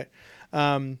everything. But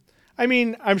I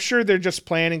mean, I'm sure they're just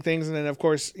planning things. And then of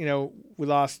course, we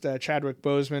lost Chadwick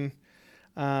Boseman,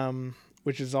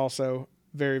 which is also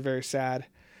very, very sad.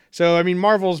 So I mean,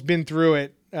 Marvel's been through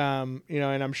it, and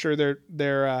I'm sure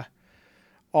they're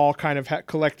all kind of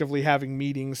collectively having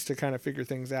meetings to kind of figure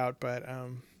things out. But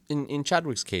in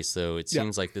Chadwick's case, though, it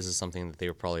seems like this is something that they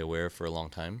were probably aware of for a long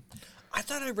time. I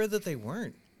thought I read that they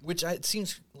weren't, which it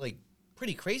seems like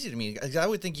pretty crazy to me. I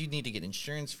would think you'd need to get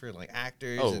insurance for like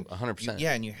actors. Oh, and 100%.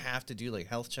 Yeah, and you have to do like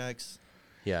health checks.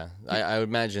 Yeah, I would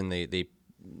imagine they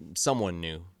someone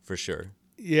knew for sure.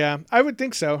 Yeah, I would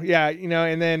think so. Yeah,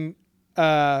 and then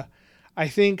I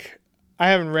think, I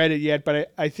haven't read it yet,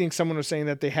 but I think someone was saying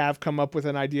that they have come up with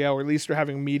an idea, or at least they're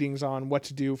having meetings on what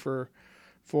to do for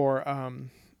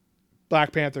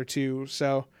Black Panther 2.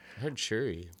 So I heard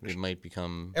Shuri might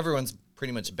become. Everyone's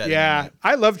pretty much betting. Yeah,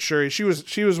 I loved Shuri. She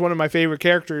was one of my favorite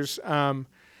characters.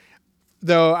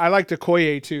 Though I liked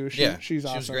Okoye too. She's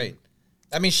awesome. She was great.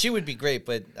 I mean, she would be great,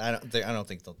 but I don't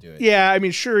think they'll do it. Yeah, I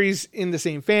mean, Shuri's in the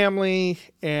same family,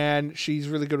 and she's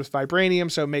really good with vibranium,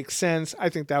 so it makes sense. I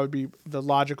think that would be the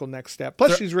logical next step.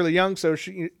 Plus, she's really young, so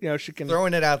she can.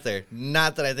 Throwing it out there.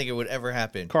 Not that I think it would ever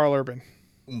happen. Carl Urban.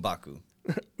 M'Baku.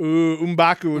 Ooh,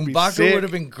 M'Baku would be sick. M'Baku would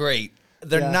have been great.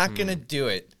 They're not going to do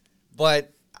it,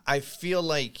 but I feel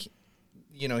like,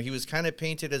 he was kind of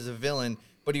painted as a villain,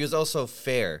 but he was also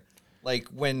fair. Like,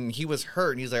 when he was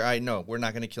hurt, he's like, all right, no, we're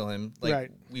not going to kill him. Like,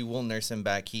 we will nurse him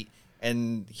back.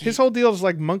 His whole deal is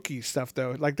like monkey stuff,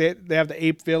 though. Like, they have the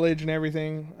ape village and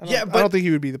everything. I don't think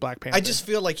he would be the Black Panther. I just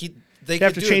feel like they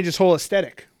have to change his whole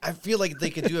aesthetic. I feel like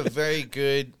they could do a very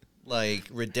good, like,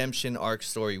 redemption arc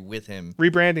story with him.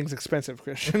 Rebranding's expensive,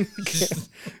 Christian.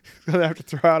 They'll have to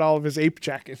throw out all of his ape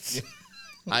jackets.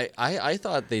 I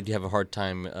thought they'd have a hard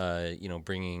time,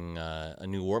 bringing a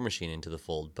new War Machine into the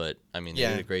fold, but I mean, they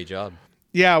did a great job.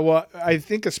 Yeah, well, I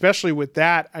think especially with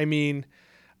that, I mean,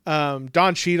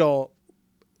 Don Cheadle,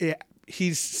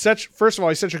 he's such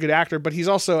a good actor, but he's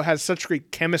also has such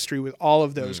great chemistry with all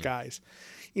of those guys.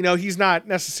 He's not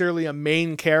necessarily a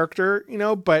main character,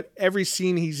 but every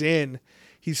scene he's in,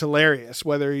 he's hilarious.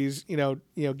 Whether he's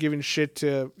giving shit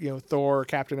to Thor or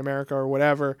Captain America or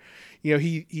whatever,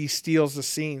 he steals the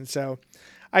scene. So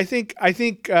I think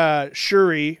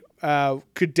Shuri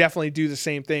could definitely do the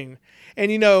same thing.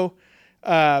 And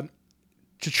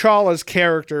T'Challa's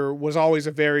character was always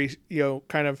a very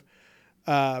kind of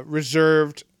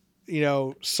reserved,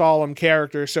 solemn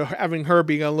character. So having her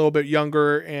being a little bit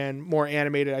younger and more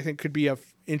animated, I think could be a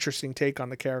interesting take on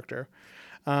the character.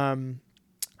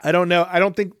 I don't know. I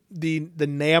don't think the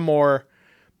Namor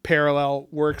parallel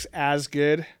works as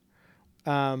good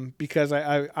because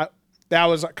I that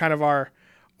was kind of our.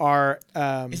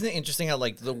 Isn't it interesting how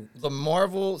like the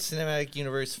Marvel Cinematic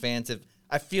Universe fans have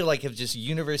just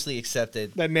universally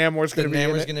accepted that Namor's going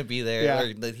to be there,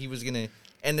 or that he was going to,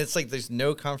 and it's like there's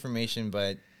no confirmation,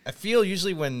 but I feel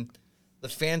usually when the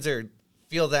fans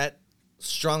feel that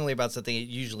strongly about something, it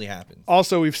usually happens.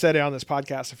 Also, we've said it on this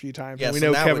podcast a few times, and we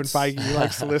know Kevin Feige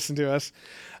likes to listen to us.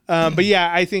 But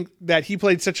yeah, I think that he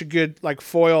played such a good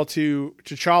foil to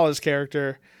T'Challa's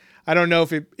character. I don't know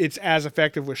if it's as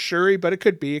effective with Shuri, but it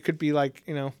could be. It could be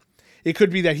it could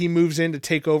be that he moves in to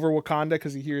take over Wakanda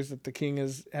because he hears that the king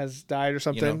has died or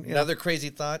something. Another crazy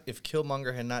thought: if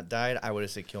Killmonger had not died, I would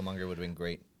have said Killmonger would have been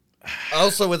great.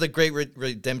 Also, with a great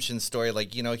redemption story,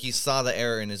 he saw the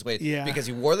error in his ways. Yeah. Because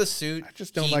he wore the suit. I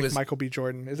just don't like Michael B.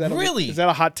 Jordan. Is that really? Is that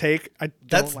a hot take?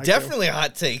 That's definitely a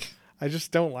hot take. I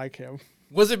just don't like him.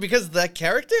 Was it because of that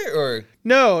character or?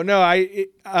 No.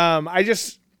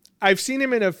 I've seen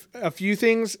him in a few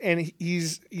things, and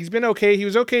he's been okay. He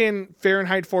was okay in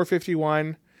Fahrenheit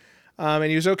 451, and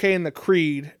he was okay in the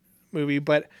Creed movie.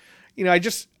 But I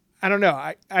don't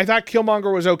know. I thought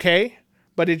Killmonger was okay.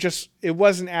 But it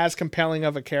wasn't as compelling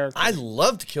of a character. I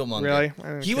loved Killmonger.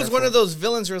 Really? He was one of those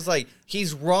villains where it's like,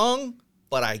 he's wrong,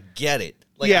 but I get it.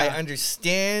 I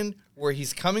understand where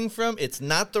he's coming from. It's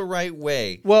not the right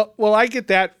way. Well, I get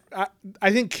that.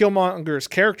 I think Killmonger's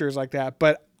character is like that,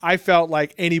 but I felt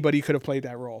like anybody could have played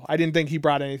that role. I didn't think he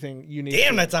brought anything unique.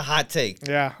 Damn, that's a hot take.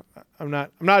 Yeah, I'm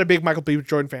not a big Michael B.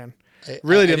 Jordan fan. I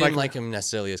didn't like him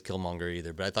necessarily as Killmonger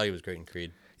either, but I thought he was great in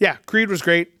Creed. Yeah, Creed was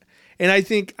great. And I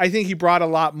think he brought a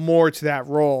lot more to that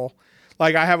role. I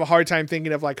have a hard time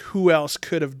thinking of who else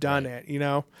could have done it,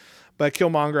 But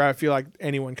Killmonger, I feel like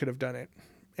anyone could have done it.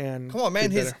 And come on,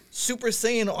 man, his Super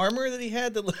Saiyan armor that he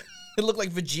had that it looked like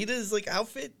Vegeta's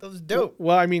outfit, that was dope.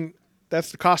 Well, I mean,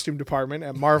 that's the costume department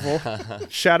at Marvel.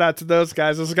 Shout out to those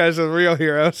guys. Those guys are the real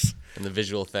heroes. And the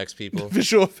visual effects people.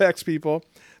 Visual effects people.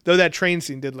 Though that train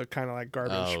scene did look kind of like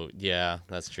garbage. Oh, yeah,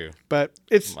 that's true. But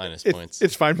it's points.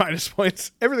 It's fine, minus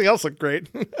points. Everything else looked great.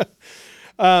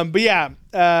 But yeah,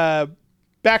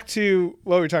 back to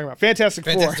what we were talking about. Fantastic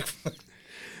Four.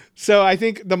 So I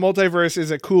think the multiverse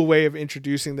is a cool way of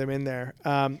introducing them in there.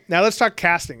 Now let's talk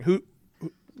casting.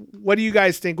 What do you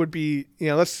guys think would be,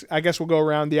 I guess we'll go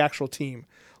around the actual team.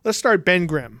 Let's start Ben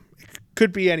Grimm. It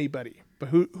could be anybody, but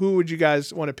who would you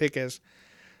guys want to pick as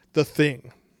the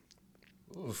Thing?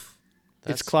 Oof,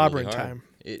 it's clobbering time.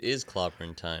 It is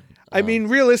clobbering time. I mean,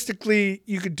 realistically,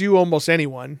 you could do almost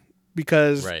anyone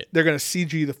because they're going to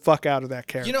CG the fuck out of that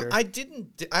character. I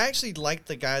actually liked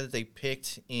the guy that they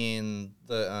picked in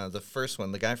the first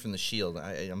one, the guy from The Shield.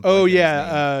 Michael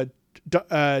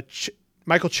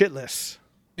Chiklis.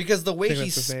 Because the way he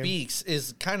speaks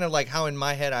is kind of like how in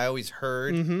my head I always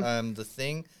heard the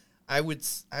Thing. I would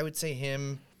say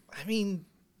him. I mean.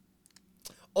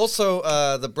 Also,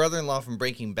 the brother-in-law from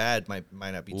Breaking Bad might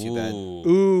not be too bad.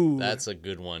 Ooh. That's a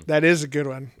good one. That is a good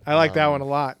one. I like that one a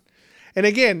lot. And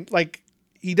again,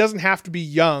 he doesn't have to be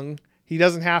young. He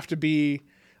doesn't have to be,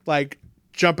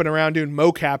 jumping around doing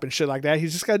mocap and shit like that.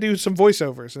 He's just got to do some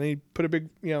voiceovers. And then he put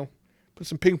put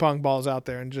some ping pong balls out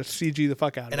there and just CG the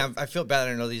fuck out of it. And I feel bad I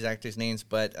don't know these actors' names,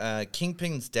 but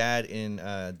Kingpin's dad in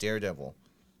Daredevil.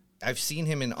 I've seen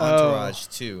him in Entourage,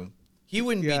 too. He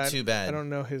wouldn't be too bad. I don't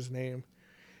know his name.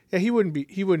 Yeah, he wouldn't be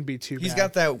too bad. He's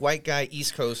got that white guy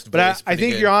East Coast voice. But I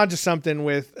think you're onto something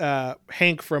with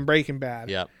Hank from Breaking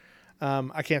Bad. Yep.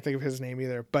 I can't think of his name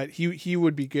either, but he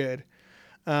would be good.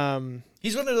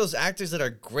 He's one of those actors that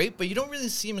are great, but you don't really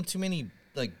see him in too many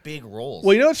big roles.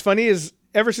 Well, what's funny is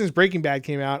ever since Breaking Bad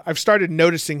came out, I've started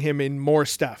noticing him in more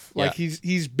stuff.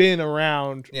 He's been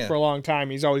around for a long time.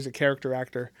 He's always a character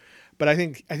actor, but I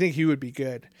think he would be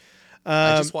good.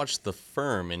 I just watched The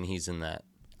Firm, and he's in that.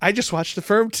 I just watched The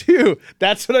Firm too.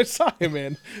 That's what I saw him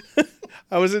in.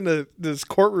 I was in this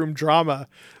courtroom drama,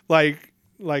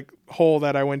 hole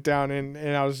that I went down in,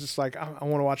 and I was just like, I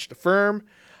want to watch The Firm.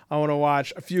 I want to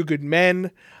watch A Few Good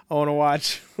Men. I want to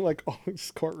watch all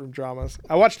these courtroom dramas.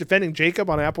 I watched Defending Jacob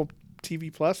on Apple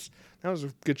TV Plus. That was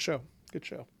a good show. Good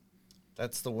show.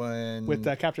 That's the one with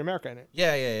Captain America in it.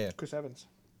 Yeah. Chris Evans.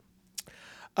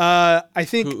 I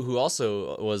think who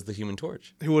also was the Human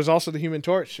Torch. Who was also the Human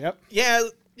Torch? Yep. Yeah,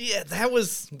 Yeah, that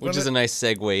was Which is a nice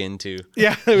segue into.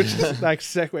 Yeah, which is like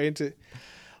segue into.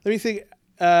 Let me think.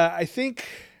 I think.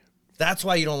 That's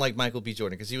why you don't like Michael B.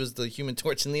 Jordan, because he was the Human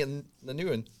Torch in the new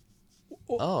one.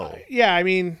 Oh. Yeah, I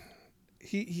mean,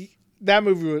 he that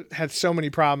movie had so many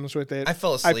problems with it. I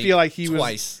fell asleep. I feel like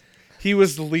twice. He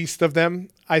was the least of them.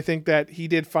 I think that he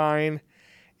did fine,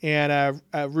 and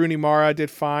Rooney Mara did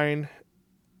fine.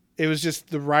 It was just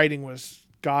the writing was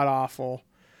god awful.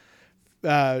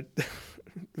 Dr.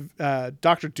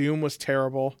 Doom was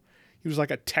terrible. He was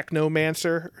like a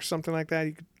technomancer or something like that.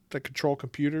 He could like control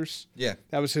computers. Yeah,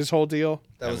 That was his whole deal.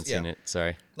 that I was haven't seen it.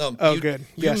 Sorry. No, Oh, you, good.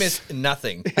 You Yes. missed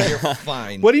nothing. You're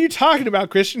fine. What are you talking about,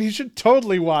 Christian? He should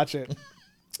totally watch it.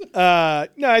 No,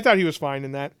 I thought he was fine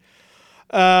in that.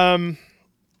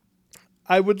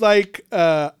 I would like,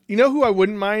 you know, who I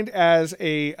wouldn't mind as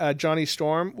a Johnny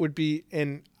Storm would be,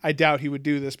 and I doubt he would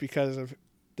do this because of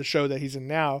the show that he's in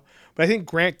now. But I think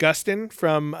Grant Gustin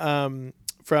from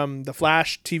the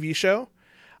Flash TV show,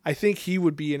 I think he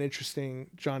would be an interesting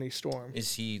Johnny Storm.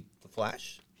 Is he the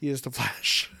Flash? He is the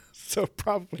Flash, so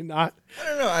probably not. I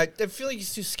don't know. I feel like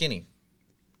he's too skinny.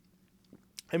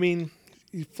 I mean,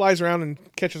 he flies around and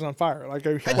catches on fire. Like,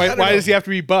 I why don't know. does he have to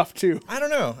be buff too? I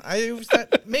don't know. I was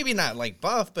not, maybe not like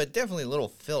buff, but definitely a little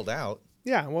filled out.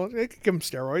 Yeah, well, they could give him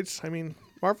steroids. I mean,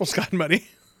 Marvel's got money.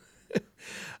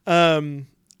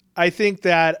 I think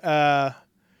that,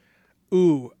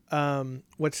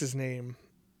 what's his name?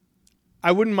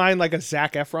 I wouldn't mind like a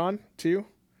Zac Efron too,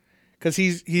 because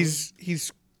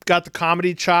he's got the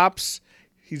comedy chops.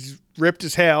 He's ripped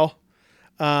as hell,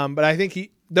 but I think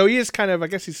he is kind of, I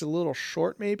guess he's a little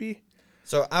short maybe.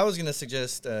 So I was gonna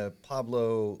suggest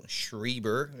Pablo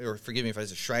Schreiber, or forgive me if I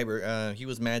said Schreiber. He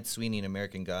was Mad Sweeney in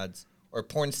American Gods, or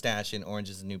Porn Stash in Orange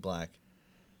Is the New Black.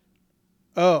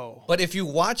 Oh, But if you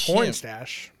watch Porn him,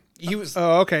 Stash. he was.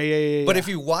 Oh, okay, yeah. But if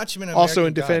you watch him in American also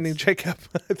in Defending Gods, Jacob,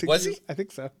 I think Was he? I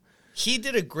think so. he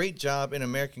did a great job in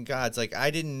American Gods. Like,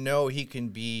 I didn't know he can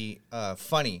be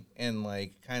funny and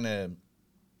like kind of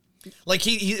like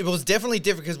he it was definitely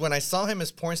different, because when I saw him as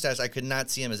Porn Stash, I could not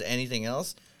see him as anything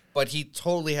else. But he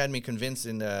totally had me convinced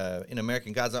in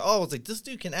American Gods. Like, oh, I was like, this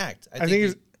dude can act. I think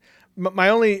he's. My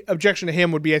only objection to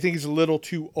him would be I think he's a little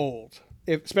too old,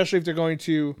 especially if they're going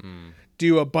to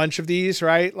do a bunch of these,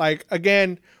 right? Like,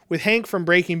 again, with Hank from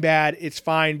Breaking Bad, it's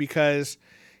fine because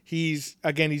he's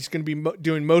going to be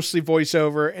doing mostly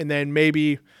voiceover, and then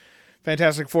maybe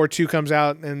Fantastic Four 2 comes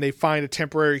out and they find a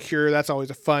temporary cure. That's always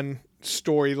a fun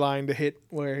storyline to hit,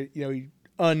 where, you know, he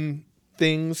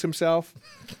unthings himself.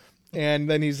 And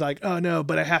then he's like, oh no,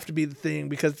 but I have to be the Thing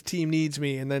because the team needs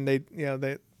me. And then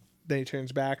then he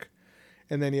turns back,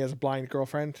 and then he has a blind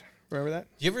girlfriend. Remember that?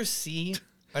 You ever see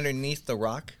underneath the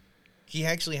rock? He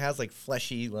actually has like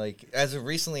fleshy, like, as of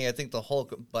recently, I think the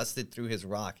Hulk busted through his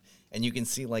rock, and you can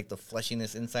see like the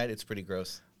fleshiness inside. It's pretty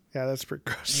gross. Yeah, that's pretty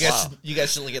gross. You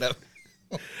guys should look it up.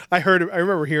 I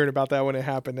remember hearing about that when it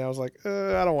happened. And I was like,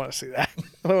 I don't want to see that.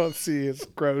 I don't want to see his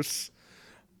gross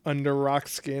under rock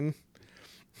skin.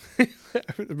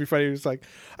 It'd be funny. He was like,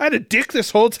 I had a dick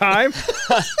this whole time.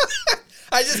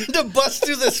 I just need to bust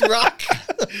through this rock.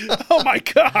 Oh my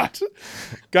god,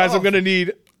 guys! I'm gonna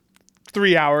need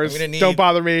 3 hours. I'm gonna need- Don't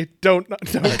bother me. Don't A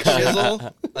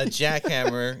chisel, a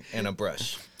jackhammer, and a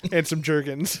brush. and some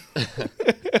Jergens.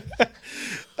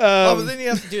 But then you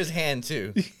have to do his hand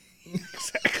too.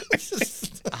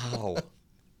 Ow.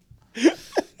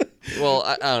 Well,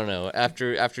 I don't know.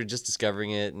 After just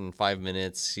discovering it in 5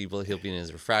 minutes, he'll be in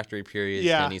his refractory period.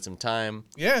 Yeah. He's gonna need some time.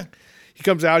 Yeah. He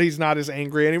comes out. He's not as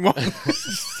angry anymore.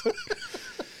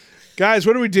 Guys,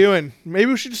 what are we doing?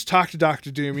 Maybe we should just talk to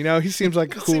Dr. Doom. You know, he seems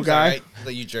like a cool Seems guy. alright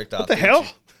that you jerked off. What the hell?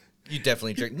 You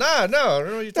definitely jerked. No, I don't know what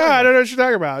you're No, talking I about. don't know what you're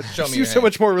talking about. Show He me your seems so hand.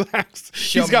 much more relaxed.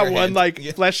 Show He's me got your one hand. like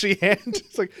Yeah. fleshy hand.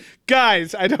 It's like,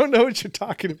 guys, I don't know what you're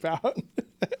talking about.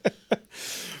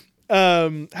 How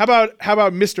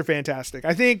about Mr. Fantastic?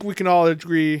 I think we can all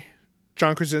agree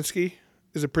John Krasinski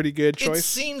is a pretty good It choice.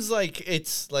 seems like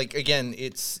it's like, again,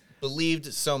 it's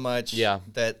believed so much Yeah.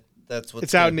 that that's what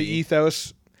It's out in the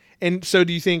ethos. And so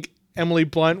do you think Emily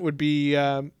Blunt would be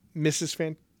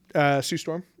Mrs. Sue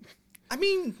Storm? I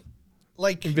mean,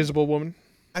 like, Invisible Woman?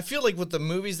 I feel like with the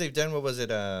movies they've done, what was it?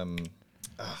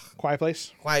 Quiet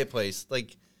Place? Quiet Place.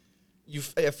 Like,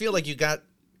 I feel like you got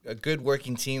a good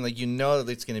working team. Like, you know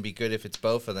that it's going to be good if it's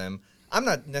both of them. I'm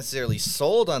not necessarily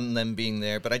sold on them being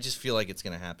there, but I just feel like it's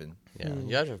going to happen. Yeah,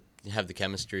 you have to have the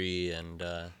chemistry, and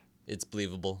it's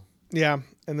believable. Yeah.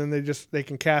 And then they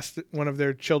can cast one of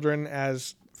their children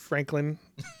as Franklin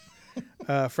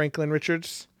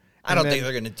Richards. I don't And think then-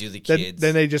 they're going to do the Then, kids.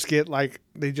 then they just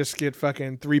get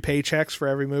fucking 3 paychecks for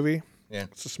every movie. yeah.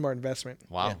 It's a smart investment.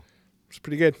 Wow. Yeah. It's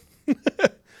pretty good.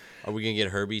 Are we gonna get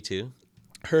Herbie too?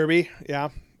 Herbie, yeah,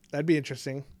 that'd be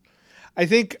interesting. I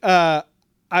think I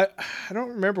don't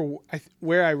remember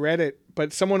where I read it,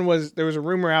 but there was a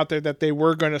rumor out there that they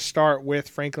were going to start with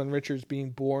Franklin Richards being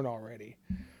born already,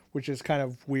 which is kind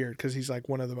of weird because he's like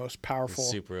one of the most powerful,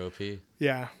 Super OP.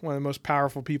 yeah, one of the most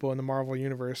powerful people in the Marvel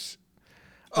universe.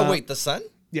 Oh wait, the son?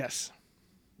 Yes,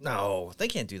 No, they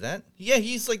can't do that. Yeah,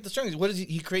 he's like the strongest. What is he?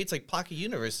 He creates like pocket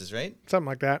universes, right? something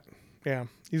like that. Yeah,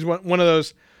 he's one of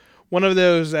those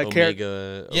characters.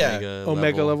 Omega,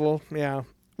 Omega level, yeah.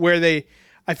 Where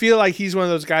I feel like he's one of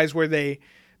those guys where they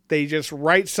just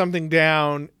write something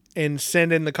down and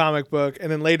send in the comic book,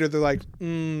 and then later they're like,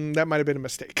 that might have been a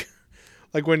mistake.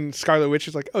 Like when Scarlet Witch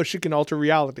is like, oh, she can alter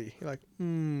reality. You're like,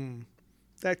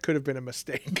 that could have been a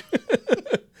mistake.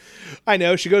 I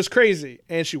know, she goes crazy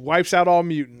and she wipes out all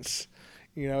mutants.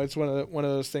 You know, it's one of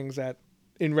those things that,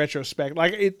 in retrospect,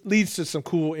 like it leads to some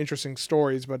cool, interesting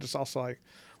stories, but it's also like,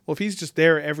 well, if he's just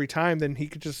there every time, then he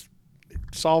could just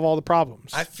solve all the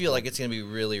problems. I feel like it's going to be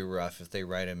really rough if they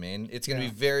write him in. It's going to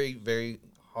be very, very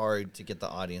hard to get the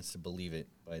audience to believe it,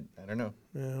 but I don't know.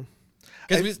 Yeah.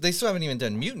 Because they still haven't even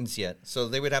done mutants yet, so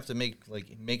they would have to make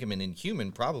him an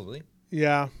Inhuman probably.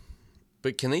 Yeah.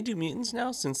 But can they do mutants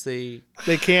now since they...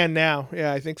 They can now.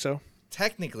 Yeah, I think so.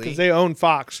 Technically. Because they own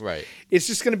Fox. Right. It's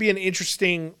just going to be an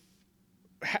interesting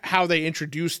how they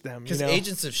introduce them. Because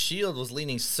Agents of S.H.I.E.L.D. was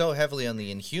leaning so heavily on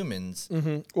the Inhumans.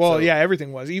 Mm-hmm. Well, yeah,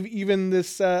 everything was. Even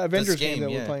this Avengers game that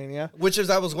we're playing, yeah. Which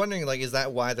is, I was wondering, like, is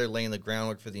that why they're laying the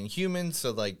groundwork for the Inhumans?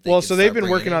 So, like, so they've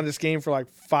been working on this game for like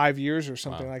 5 years or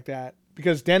something like that.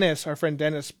 Because Dennis, our friend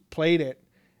Dennis, played it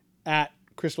at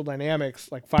Crystal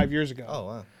Dynamics like 5 years ago. Oh,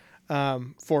 wow.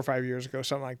 4 or 5 years ago,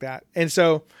 something like that. And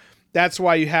so that's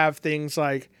why you have things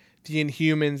like the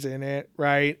Inhumans in it,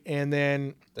 right? And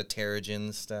then the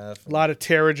Terrigen stuff. A lot of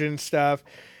Terrigen stuff.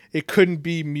 It couldn't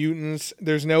be mutants.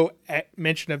 There's no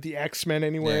mention of the X-Men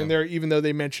anywhere in there, even though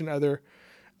they mention other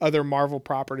Marvel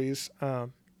properties.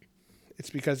 It's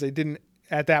because they didn't,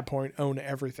 at that point, own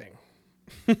everything.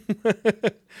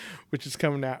 Which is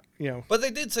coming out, you know. But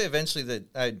they did say eventually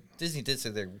that Disney did say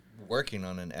they're working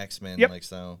on an X-Men. Yep. Like,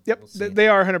 so Yep. We'll they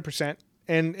are 100%.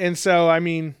 And so, I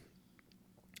mean...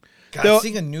 God,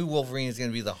 seeing a new Wolverine is going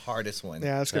to be the hardest one.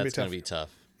 Yeah, that's going to be tough.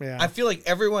 Yeah. I feel like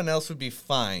everyone else would be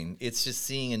fine. It's just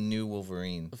seeing a new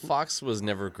Wolverine. Fox was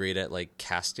never great at like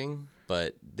casting,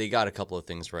 but they got a couple of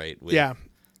things right. With,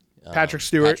 Patrick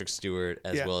Stewart,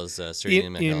 as well as Sir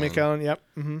Ian McKellen. Yep.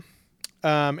 Mm-hmm.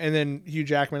 And then Hugh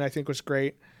Jackman, I think, was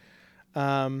great.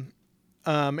 And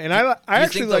I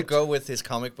actually think they'll go with his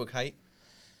comic book height?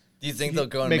 Do you think they'll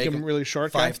go and make him really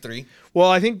short? 5'3"? Well,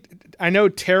 I know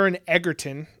Taron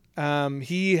Egerton.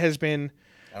 He has been.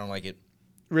 I don't like it.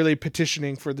 Really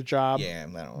petitioning for the job. Yeah,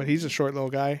 I don't. But he's a short little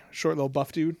guy, short little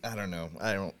buff dude. I don't know.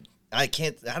 I don't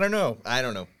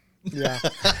know. Yeah.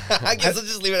 I guess I'll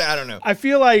just leave it. I don't know. I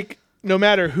feel like no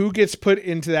matter who gets put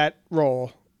into that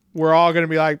role, we're all going to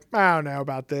be like, I don't know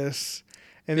about this,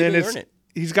 and then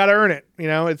he's got to earn it. You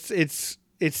know, it's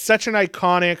such an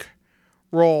iconic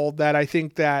role that I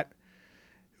think that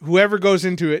whoever goes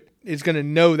into it is going to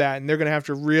know that, and they're going to have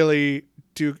to really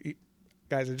do.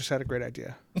 Guys, I just had a great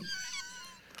idea.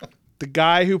 The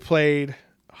guy who played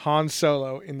Han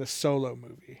Solo in the Solo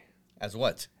movie. As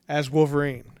what? As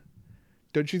Wolverine.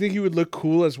 Don't you think he would look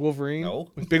cool as Wolverine?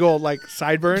 No. With big old, like,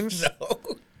 sideburns?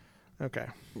 No. Okay.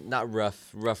 Not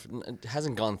rough. It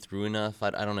hasn't gone through enough.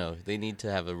 I don't know. They need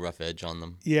to have a rough edge on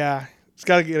them. Yeah. It's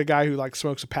got to get a guy who, like,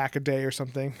 smokes a pack a day or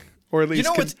something. Or at least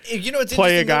what's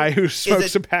play a guy who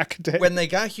smokes a pack a day. When they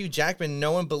got Hugh Jackman,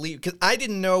 no one believed... Because I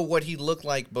didn't know what he looked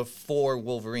like before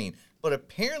Wolverine. But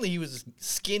apparently he was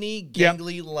skinny,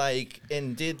 gangly,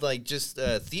 and did just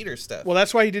theater stuff. Well,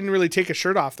 that's why he didn't really take his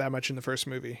shirt off that much in the first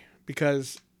movie,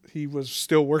 because he was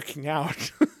still working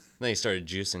out. Then he started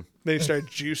juicing.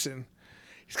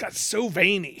 He's got so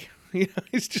veiny. You know,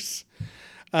 he's just.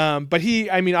 But he,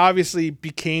 obviously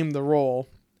became the role,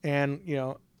 and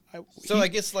I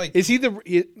guess is he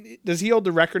does he hold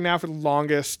the record now for the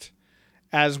longest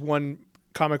as one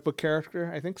comic book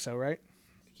character? I think so, right?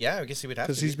 Yeah, I guess he would have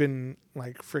to. Because he's been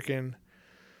freaking.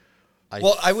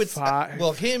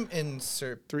 Him and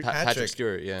Sir Patrick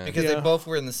Stewart, yeah, because they both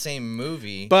were in the same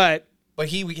movie. But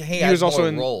he was also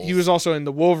in roles. He was also in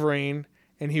the Wolverine,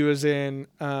 and he was in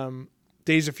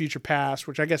Days of Future Past,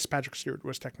 which I guess Patrick Stewart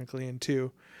was technically in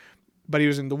too. But he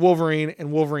was in the Wolverine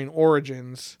and Wolverine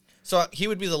Origins. So he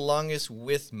would be the longest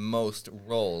with most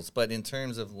roles, but in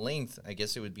terms of length, I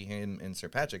guess it would be him and Sir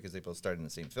Patrick because they both started in the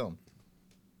same film.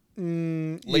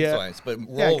 Lengthwise, but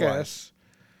role-wise.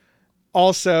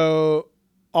 Also,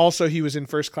 he was in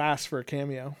First Class for a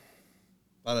cameo.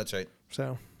 Oh, that's right.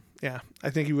 So, yeah, I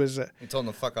think he was. He told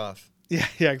him to fuck off. Yeah,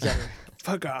 exactly.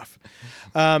 Fuck off.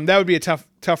 That would be a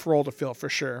tough role to fill for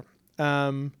sure.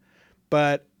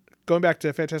 But going back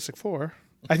to Fantastic Four,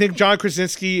 I think John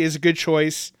Krasinski is a good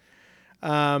choice.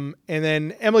 And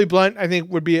then Emily Blunt, I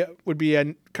think would be a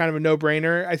kind of a no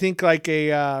brainer. I think like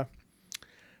trying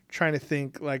to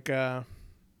think like.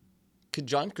 Could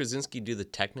John Krasinski do the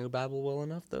technobabble well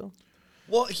enough though?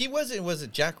 Well, he wasn't. Was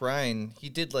it Jack Ryan? He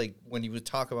did like when he would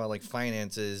talk about like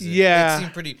finances. Yeah. It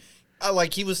seemed pretty.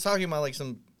 Like he was talking about like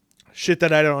some. Shit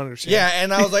that I don't understand. Yeah,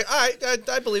 and I was like, all right,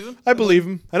 I believe him. I believe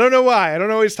him. I don't know why. I don't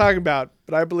know what he's talking about,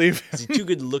 but I believe him. Is he too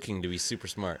good looking to be super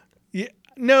smart? Yeah.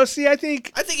 No, see, I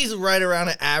think he's right around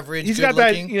an average. he's got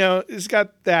that, he's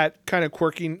got that kind of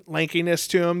quirky lankiness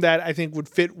to him that I think would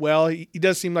fit well. He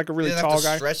does seem like a really Didn't tall have to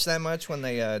guy. stretch that much when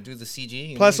they do the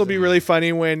CG. Plus, it'll be really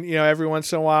funny when every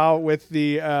once in a while when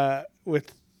they're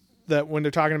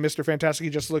talking to Mr. Fantastic, he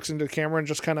just looks into the camera and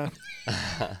just kind of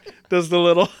does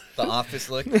the office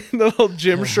look, the little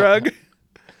Jim shrug.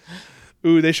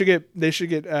 Ooh, they should get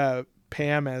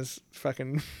Pam as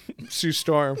fucking Sue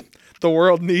Storm. The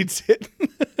world needs it.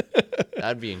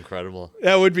 That'd be incredible.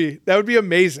 That would be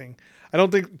amazing. I don't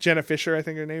think Jenna Fisher, I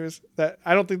think her name is that.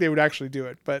 I don't think they would actually do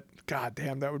it, but god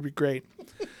damn, that would be great.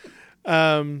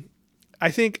 I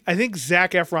think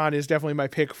Zac Efron is definitely my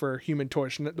pick for Human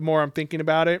Torch. The more I'm thinking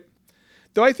about it,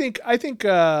 though, I think maybe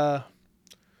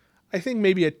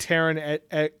a Taron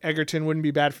Egerton wouldn't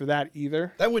be bad for that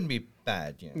either. That wouldn't be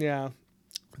bad. Yeah. Yeah.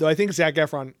 Though I think Zac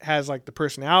Efron has like the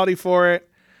personality for it.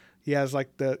 He has like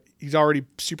he's already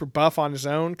super buff on his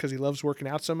own because he loves working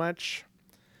out so much.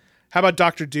 How about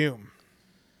Dr. Doom?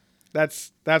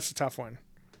 That's a tough one.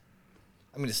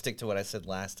 I'm going to stick to what I said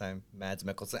last time. Mads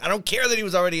Mikkelsen. I don't care that he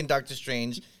was already in Doctor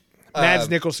Strange. Mads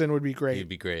Mikkelsen would be great. He'd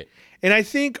be great. And I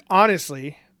think,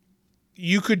 honestly,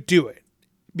 you could do it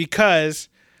because,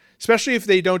 especially if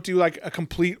they don't do like a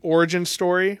complete origin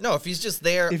story. No, if he's just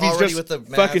there if already he's just with the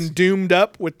mask. fucking doomed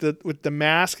up with the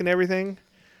mask and everything,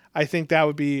 I think that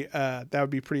would be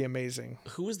pretty amazing.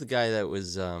 Who was the guy that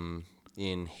was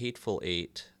in Hateful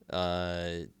Eight?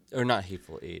 Or not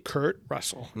Hateful Eight. Kurt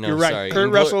Russell. No, you're right. sorry.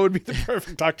 Kurt Russell would be the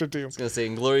perfect Dr. Doom. I was gonna say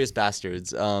Inglourious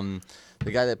Bastards.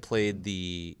 The guy that played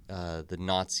the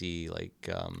Nazi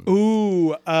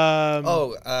Ooh. I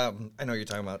know what you're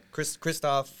talking about.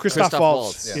 Christoph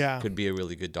Waltz. Yeah. could be a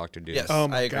really good Dr. Doom. Yes. Oh I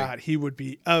my agree. God, he would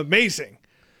be amazing.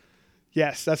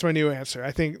 Yes, that's my new answer.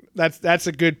 I think that's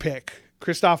a good pick.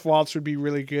 Christoph Waltz would be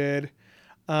really good.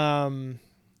 Mads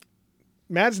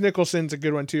Mikkelsen's a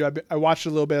good one too. I watched a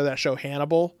little bit of that show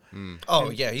Hannibal. Oh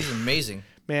yeah, he's amazing.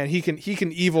 Man, he can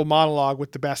evil monologue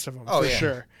with the best of them for yeah.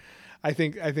 sure. I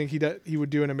think he would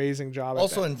do an amazing job.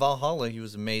 Also at that. in Valhalla, he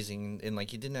was amazing, and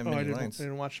like he didn't have many I lines.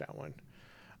 didn't watch that one.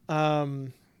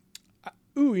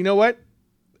 You know what?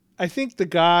 I think the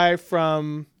guy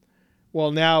from,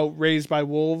 now Raised by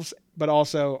Wolves, but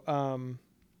also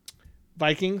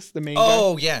Vikings, the main guy.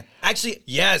 Oh yeah, actually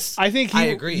yes. I think I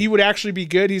agree. He would actually be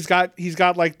good. He's got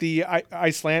like the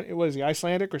Icelandic. What is he?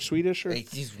 Icelandic or Swedish or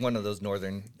He's one of those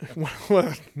northern.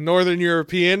 Northern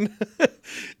European.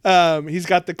 He's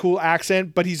got the cool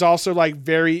accent, but he's also like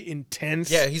very intense.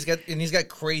 Yeah, he's got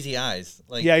crazy eyes.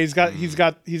 Like Yeah, he's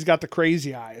got the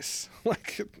crazy eyes.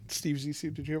 Like Steve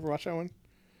Zissou. Did you ever watch that one?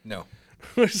 no,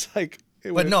 It was like,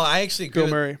 but no, I actually agree Bill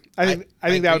with- Murray. I think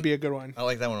that agree. would be a good one. I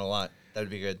like that one a lot. That would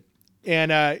be good.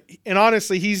 And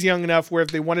honestly, he's young enough where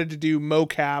if they wanted to do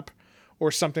mocap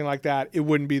or something like that, it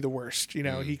wouldn't be the worst.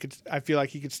 He could. I feel like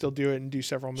he could still do it and do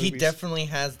several movies. He definitely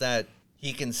has that.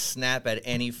 He can snap at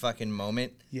any fucking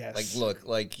moment. Yes. Like look,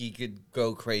 like he could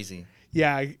go crazy.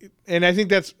 Yeah, and I think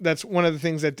that's one of the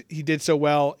things that he did so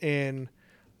well in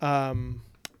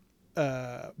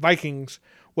Vikings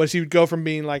was he would go from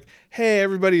being like, "Hey,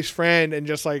 everybody's friend," and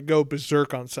just like go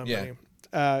berserk on somebody.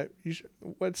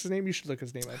 What's his name? You should look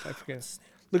his name up. I forget.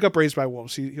 Look up Raised by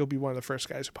Wolves. He'll be one of the first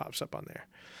guys who pops up on there.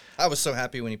 I was so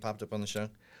happy when he popped up on the show.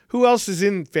 Who else is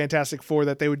in Fantastic Four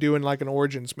that they would do in like an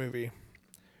Origins movie?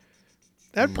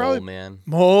 That'd probably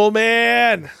Mole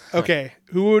Man. Okay,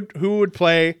 who would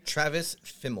play Travis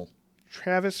Fimmel.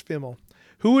 Travis Fimmel?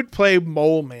 Who would play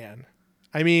Mole Man?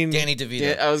 I mean, Danny DeVito.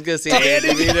 Yeah, I was gonna say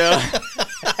Danny DeVito.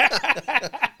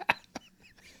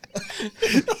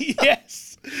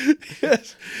 Yes.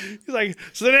 He's like,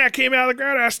 so then I came out of the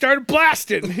ground and I started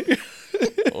blasting.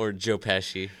 Or Joe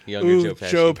Pesci, younger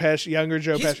Joe Pesci. Younger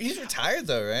Joe Pesci. He's retired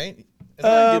though, right? He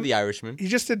did The Irishman. He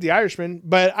just did The Irishman,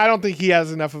 but I don't think he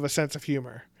has enough of a sense of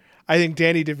humor. I think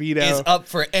Danny DeVito He's up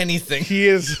for anything. He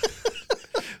is.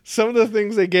 Some of the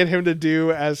things they get him to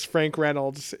do as Frank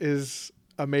Reynolds is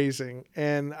amazing,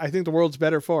 and I think the world's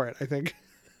better for it. I think.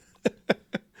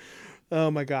 Oh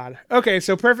my God. Okay,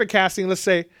 so perfect casting. Let's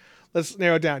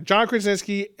narrow it down. John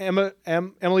Krasinski,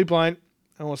 Emily Blunt.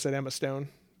 I almost said Emma Stone.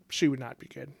 She would not be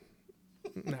good.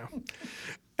 No.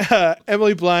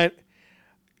 Emily Blunt,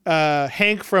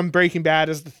 Hank from Breaking Bad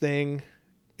as the Thing,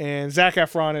 and Zac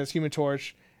Efron as Human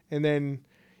Torch, and then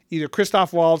either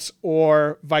Christoph Waltz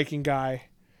or Viking guy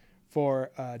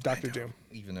for Doctor Doom.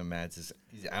 Even though Mads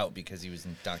he's out because he was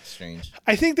in Doctor Strange.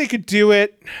 I think they could do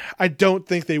it. I don't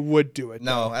think they would do it.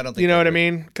 No, though. I don't think you know they what I would.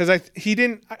 mean? Because he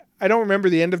didn't. I don't remember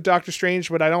the end of Doctor Strange,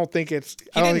 but I don't think he's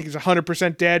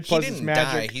 100% dead. He Plus, it's didn't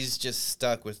magic. die. He's just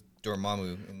stuck with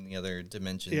Dormammu in the other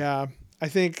dimension. Yeah, I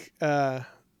think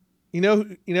we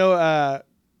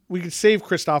could save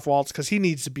Christoph Waltz because he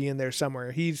needs to be in there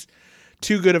somewhere. He's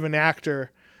too good of an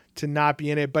actor to not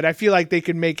be in it. But I feel like they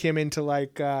could make him into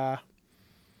like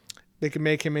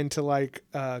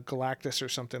Galactus or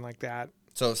something like that.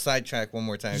 So sidetrack one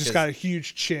more time. He's just 'cause got a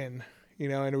huge chin,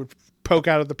 and it would poke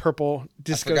out of the purple I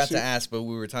disco forgot suit. to ask, but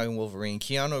we were talking Wolverine.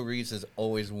 Keanu Reeves has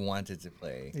always wanted to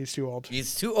play. He's too old.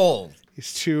 He's too old.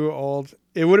 He's too old.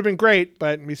 It would have been great,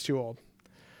 but he's too old.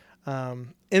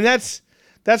 And that's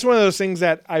one of those things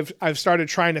that I've started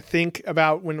trying to think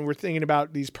about when we're thinking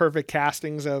about these perfect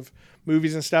castings of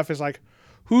movies and stuff. Is like,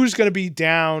 who's going to be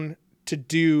down to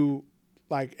do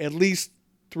like at least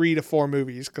 3 to 4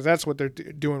 movies, because that's what they're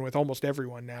doing with almost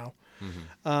everyone now.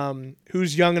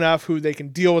 Who's young enough who they can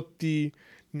deal with the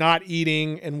not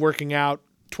eating and working out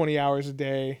 20 hours a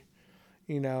day.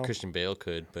 Christian Bale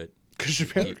could, but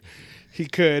He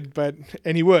could,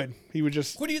 and he would. He would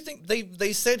just. Who do you think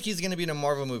they said he's going to be in a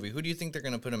Marvel movie? Who do you think they're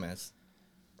going to put him as?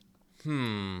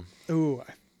 Ooh,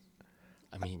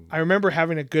 I mean, I remember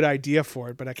having a good idea for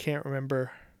it, but I can't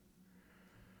remember.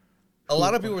 A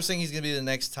lot of people were saying he's going to be the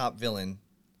next top villain.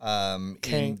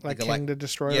 Kang the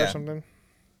Destroyer Yeah. or something.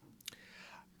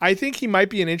 I think he might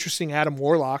be an interesting Adam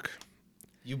Warlock.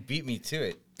 You beat me to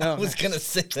it. Oh, I was nice. going to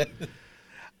say that.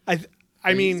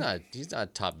 I mean, he's not a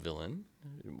top villain.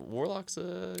 Warlock's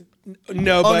a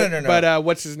no, Oh, but no. but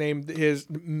what's his name? His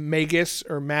Magus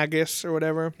or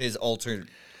whatever. His altered.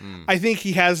 I think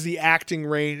he has the acting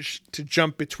range to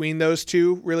jump between those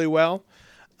two really well.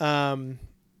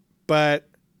 But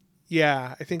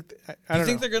yeah, I think I Do don't you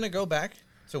think know. they're going to go back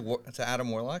to Adam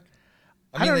Warlock?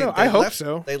 I don't know. I hope left,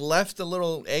 so. They left the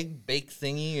little egg bake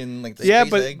thingy and like the Yeah,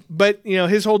 space but egg. but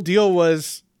his whole deal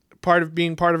was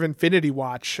being part of Infinity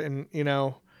Watch, and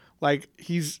like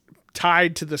he's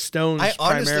tied to the stones I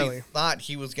honestly primarily. thought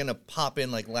he was gonna pop in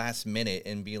like last minute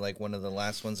and be like one of the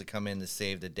last ones to come in to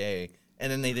save the day,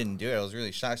 and then they didn't do it. I was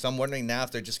really shocked. So I'm wondering now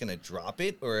if they're just gonna drop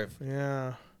it or if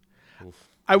Yeah, oof,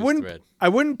 I loose wouldn't. thread. I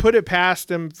wouldn't put it past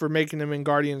them for making them in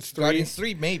Guardians 3, Guardians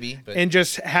 3 maybe, but and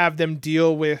just have them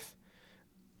deal with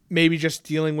maybe just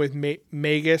dealing with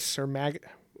Magus or Mag.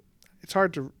 It's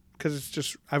hard to because it's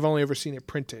just I've only ever seen it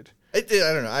printed. I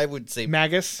don't know. I would say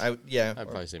Magus. yeah. I'd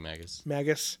probably say Magus.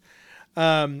 Magus.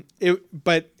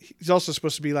 But he's also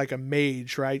supposed to be like a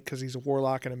mage, right? Because he's a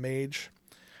warlock and a mage.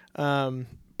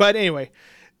 But anyway,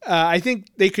 I think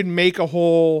they could make a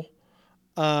whole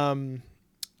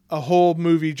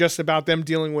movie just about them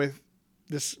dealing with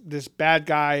this bad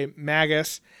guy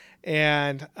Magus,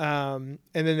 and then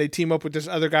they team up with this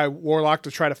other guy Warlock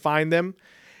to try to find them,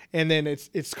 and then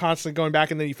it's constantly going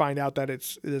back, and then you find out that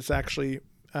it's actually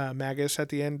Magus at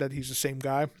the end, that he's the same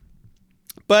guy.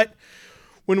 But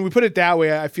when we put it that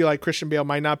way, I feel like Christian Bale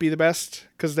might not be the best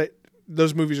because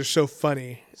those movies are so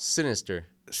funny. Sinister.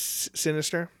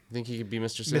 Sinister, I think he could be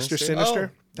Mr. Sinister. Mr.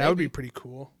 Sinister, Oh, that would be maybe. pretty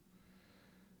cool.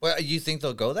 Well, you think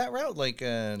they'll go that route? Like,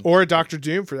 Or Doctor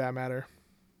Doom for that matter.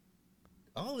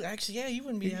 oh, actually, yeah, he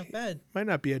wouldn't be that bad Might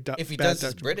not be a if he bad does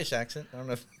his Dr. British accent. I don't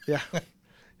know. Yeah,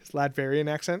 his Latvian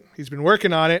accent. He's been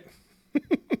working on it.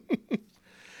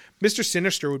 Mr.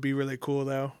 Sinister would be really cool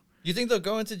though. You think they'll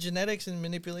go into genetics and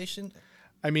manipulation?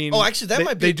 I mean, Oh, actually, that they,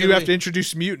 might be They a do good have way- to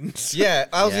introduce mutants. Yeah,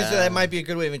 I was gonna say Yeah. that might be a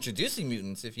good way of introducing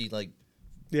mutants if he like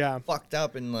Yeah, fucked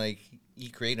up and like he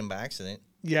created them by accident.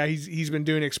 yeah. He's been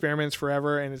doing experiments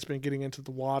forever, and it's been getting into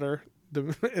the water.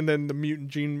 And then the mutant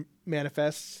gene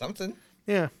manifests. Something.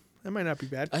 Yeah, that might not be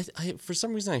bad. I for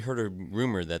some reason I heard a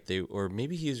rumor that or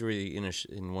maybe he was really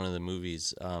in one of the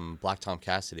movies, Black Tom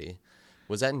Cassidy.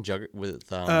 Was that in with?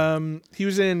 He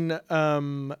was in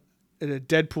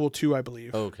Deadpool 2, I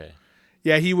believe. Oh, okay.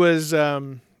 Yeah, he was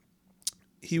one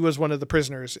of the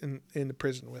prisoners in the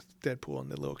prison with Deadpool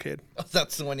and the little kid. Oh,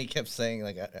 that's the one he kept saying.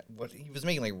 Like, what he was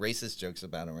making like racist jokes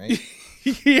about him, right?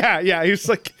 yeah. He's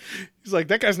like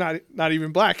that guy's not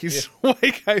even black. He's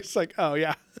white guy. It's like, oh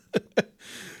yeah,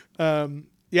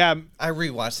 yeah. I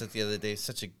rewatched it the other day.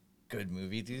 Such a good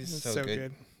movie, dude. It's So,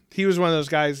 good. He was one of those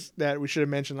guys that we should have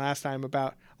mentioned last time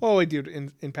about Oh, I do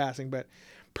in passing, but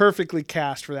perfectly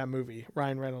cast for that movie.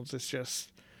 Ryan Reynolds is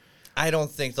just. I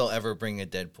don't think they'll ever bring a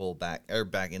Deadpool back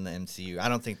in the MCU. I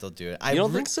don't think they'll do it. You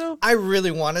don't think so? I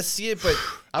really want to see it, but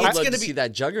I would it's love gonna to see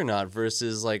that Juggernaut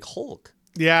versus like Hulk.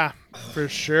 Yeah, for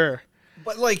sure.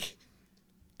 But like,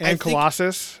 And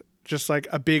Colossus, just like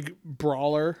a big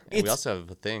brawler. And we also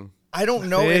have a thing. I don't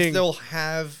know if they'll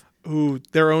have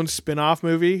their own spin-off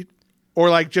movie, or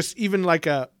like just even like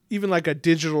a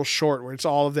digital short where it's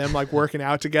all of them like working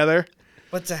out together.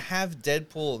 But to have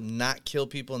Deadpool not kill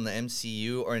people in the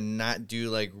MCU or not do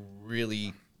like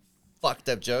really fucked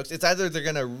up jokes, it's either they're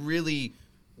gonna really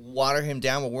water him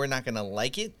down, but we're not gonna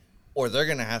like it, or they're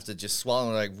gonna have to just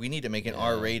swallow. Like, we need to make an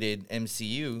R-rated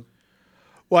MCU.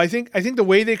 Well, I think the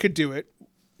way they could do it,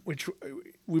 which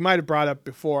we might have brought up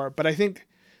before, but I think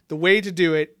the way to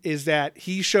do it is that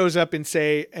he shows up in,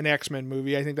 say, an X-Men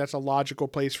movie. I think that's a logical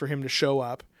place for him to show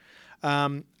up.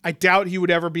 I doubt he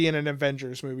would ever be in an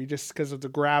Avengers movie just because of the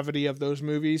gravity of those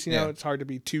movies. You know, it's hard to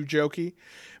be too jokey.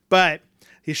 But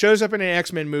he shows up in an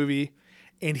X-Men movie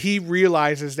and he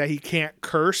realizes that he can't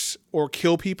curse or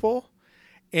kill people.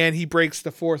 And he breaks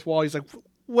the fourth wall. He's like,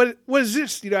 what is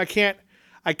this? You know, I can't,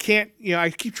 you know,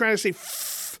 I keep trying to say,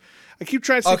 I keep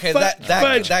trying to say, okay,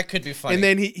 fudge. that could be funny.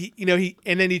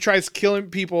 And then he tries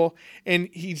killing people, and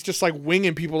he's just like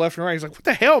winging people left and right. He's like, "What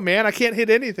the hell, man? I can't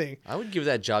hit anything." I would give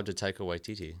that job to Taika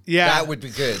Waititi. Yeah, that would be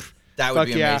good. That would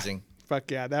be amazing. Fuck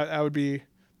yeah, that would be.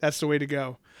 That's the way to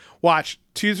go. Watch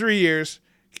 2-3 years,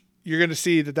 you're gonna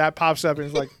see that pops up, and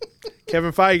it's like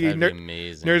Kevin Feige, That'd be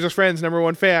amazing. Nerds with Friends,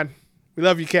 #1 fan. We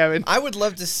love you, Kevin. I would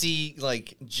love to see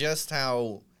like just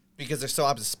how. Because they're so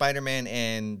opposite, Spider-Man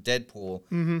and Deadpool,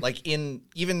 like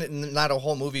not a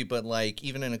whole movie, but like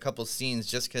even in a couple scenes,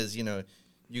 just because, you know,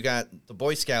 you got the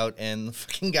Boy Scout and the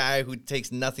fucking guy who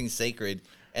takes nothing sacred,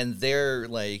 and they're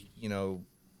like, you know,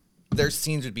 their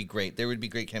scenes would be great. There would be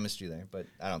great chemistry there, but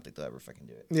I don't think they'll ever fucking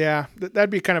do it. Yeah, that'd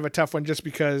be kind of a tough one just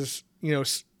because, you know,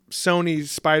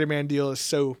 Sony's Spider-Man deal is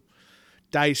so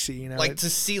dicey, you know. Like to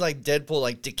see like Deadpool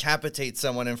like decapitate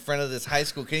someone in front of this high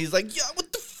school kid, he's like, yeah,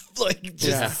 what the like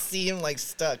just to see him like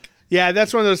stuck. Yeah,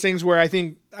 that's one of those things where I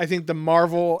think the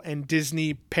Marvel and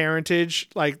Disney parentage,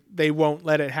 like, they won't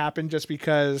let it happen just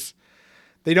because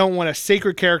they don't want a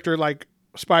sacred character like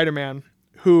Spider-Man,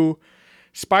 who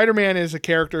Spider-Man is a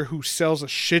character who sells a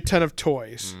shit ton of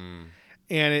toys.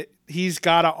 And he's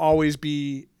got to always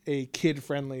be a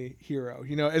kid-friendly hero,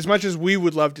 you know, as much as we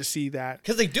would love to see that.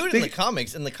 Because they do it in the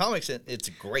comics. In the comics, it's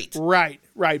great. Right.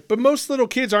 But most little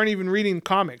kids aren't even reading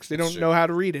comics. They don't know how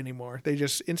to read anymore. They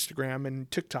just Instagram and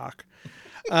TikTok.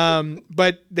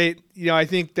 But they, you know, I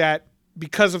think that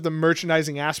because of the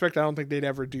merchandising aspect, I don't think they'd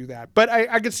ever do that. But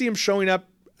I could see him showing up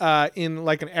in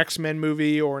like an X-Men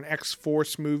movie or an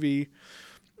X-Force movie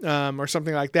or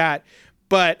something like that.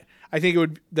 But I think it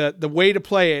would the way to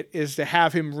play it is to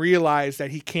have him realize that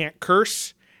he can't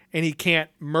curse and he can't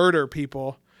murder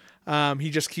people. He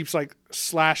just keeps like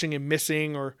slashing and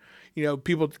missing, or, you know,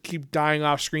 people keep dying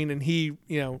off screen, and he,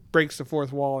 you know, breaks the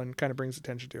fourth wall and kind of brings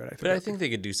attention to it. I think they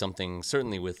could do something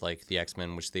certainly with like the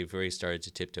X-Men, which they've already started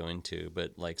to tiptoe into,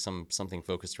 but like something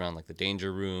focused around like the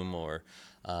Danger Room or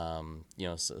you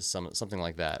know, something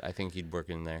like that. I think he'd work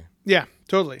in there. Yeah,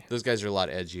 totally. Those guys are a lot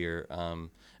edgier.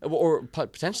 Or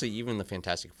potentially even the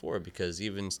Fantastic Four, because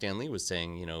even Stan Lee was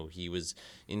saying, you know, he was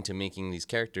into making these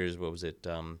characters. What was it?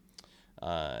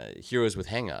 Heroes with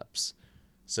hang-ups.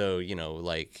 So, you know,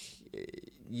 like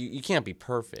you can't be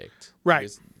perfect, right?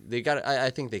 They got.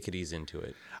 I think they could ease into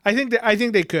it. I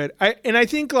think they could. I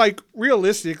think like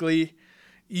realistically,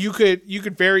 you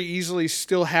could very easily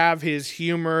still have his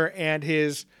humor and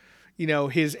his, you know,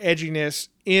 his edginess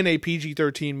in a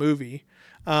PG-13 movie.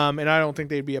 And I don't think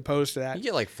they'd be opposed to that. You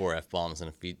get like 4 F-bombs in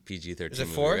a PG-13 Is it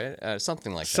movie, 4? right?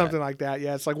 Something like that. Something like that.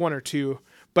 Yeah, it's like 1 or 2.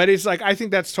 But it's like, I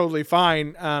think that's totally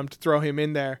fine to throw him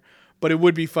in there. But it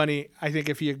would be funny, I think,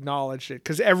 if he acknowledged it.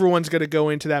 Because everyone's going to go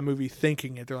into that movie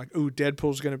thinking it. They're like, ooh,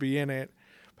 Deadpool's going to be in it.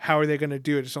 How are they going to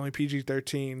do it? It's only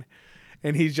PG-13.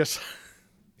 And he's just...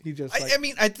 I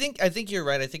mean, I think you're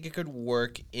right. I think it could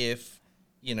work if,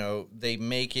 you know, they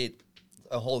make it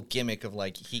a whole gimmick of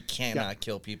like he cannot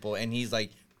kill people and he's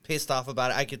like pissed off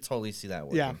about it. I could totally see that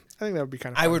working. Yeah, I think that would be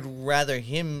kind of fun. I would rather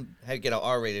him get an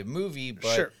R-rated movie,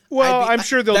 but sure. Well, I'm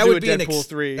sure they'll do a Deadpool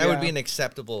 3. That would be an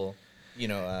acceptable, you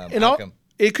know, and outcome.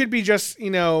 It could be just,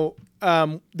 you know,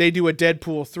 they do a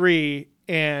Deadpool 3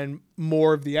 and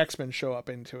more of the X-Men show up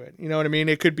into it. You know what I mean?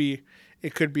 It could be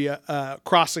a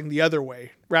crossing the other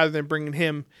way rather than bringing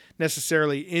him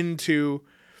necessarily into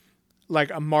like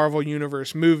a Marvel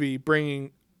Universe movie,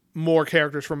 bringing more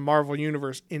characters from Marvel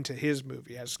Universe into his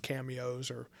movie as cameos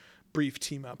or brief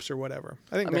team ups or whatever.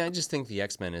 I think. I just think the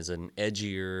X-Men is an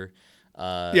edgier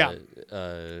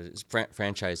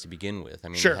franchise to begin with. I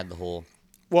mean, Sure. it had the whole.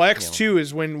 Well, X2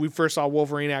 is when we first saw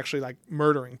Wolverine actually like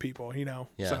murdering people, Yeah.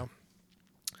 So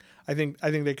I think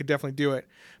they could definitely do it.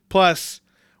 Plus,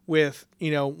 with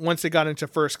once they got into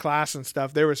First Class and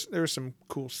stuff, there was some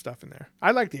cool stuff in there.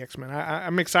 I like the X-Men.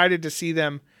 I'm excited to see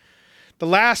them. The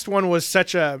last one was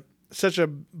such a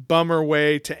bummer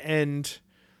way to end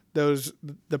the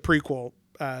prequel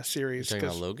series. You're talking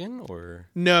about Logan or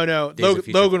No, Days of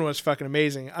Future? Logan was fucking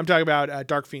amazing. I'm talking about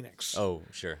Dark Phoenix. Oh,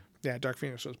 sure. Yeah, Dark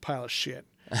Phoenix was a pile of shit.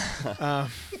 I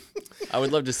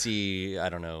would love to see. I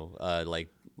don't know. Like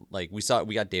we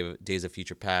got Days of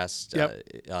Future Past. Yep.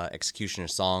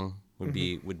 Executioner's Song would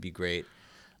be great.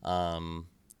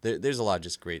 There's a lot of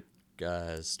just great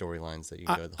storylines that you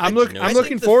go. I'm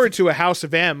looking forward to a House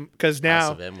of M because now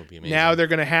House of M would be amazing. now they're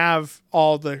going to have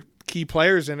all the key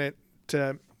players in it.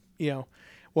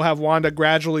 We'll have Wanda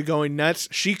gradually going nuts.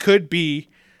 She could be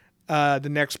the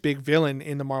next big villain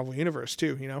in the Marvel universe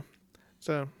too.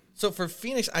 So for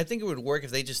Phoenix, I think it would work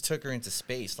if they just took her into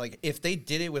space. Like if they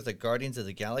did it with the Guardians of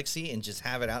the Galaxy and just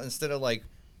have it out instead of like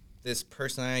this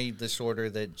personality disorder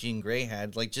that Jean Grey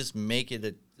had. Like just make it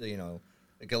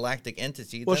a galactic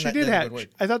entity. Well, then she did then it have. would work.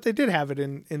 I thought they did have it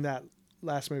in that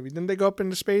last movie. Didn't they go up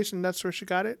into space and that's where she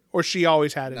got it, or she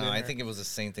always had it? No, in I her? think it was the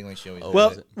same thing like she always. Oh,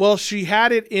 did. Well, she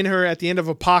had it in her at the end of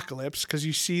Apocalypse because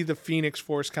you see the Phoenix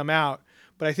Force come out.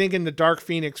 But I think in the Dark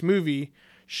Phoenix movie,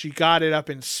 she got it up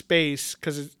in space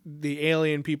because the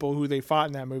alien people who they fought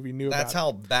in that movie knew That's about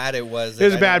how bad it was. It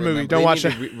was a I bad don't movie. remember. Don't They watch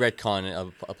need it. to retcon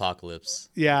of Apocalypse.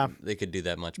 Yeah, They could do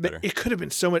that much but better. it could have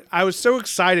been so much. I was so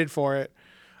excited for it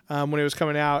when it was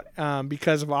coming out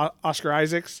because of Oscar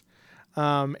Isaacs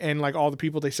and like all the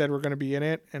people they said were going to be in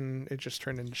it, and it just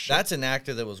turned into shit. That's an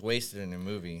actor that was wasted in a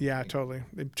movie. Yeah, totally.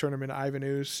 They turned him into Ivan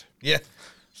Ooze. Yeah.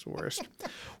 It's the worst.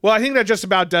 Well, I think that just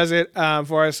about does it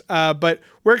for us. But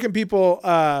where can people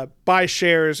buy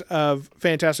shares of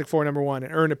Fantastic Four #1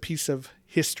 and earn a piece of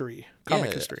history,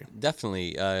 comic history?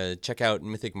 Definitely. Check out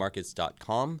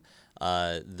mythicmarkets.com.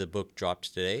 The book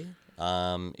dropped today.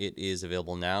 It is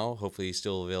available now. Hopefully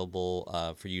still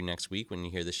available for you next week when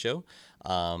you hear the show.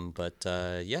 But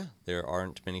there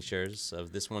aren't many shares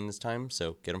of this one this time,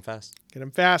 so get them fast. Get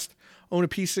them fast. Own a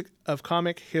piece of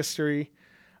comic history.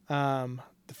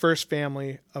 The first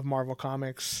family of Marvel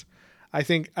Comics. I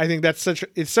think that's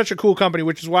such a cool company,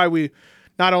 which is why we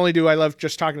not only do I love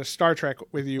just talking to Star Trek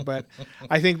with you, but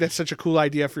I think that's such a cool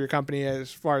idea for your company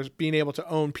as far as being able to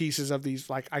own pieces of these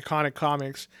like iconic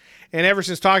comics. And ever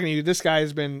since talking to you, this guy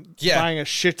has been buying a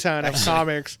shit ton of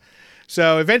comics.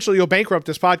 So eventually you'll bankrupt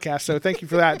this podcast. So thank you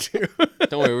for that too.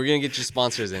 Don't worry, we're going to get your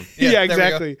sponsors in. Yeah, there we go.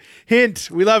 exactly. Hint,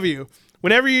 we love you.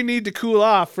 Whenever you need to cool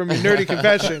off from your nerdy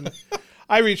confession,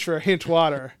 I reach for a Hint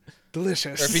water.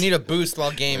 Delicious. Or if you need a boost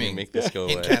while gaming, Make this go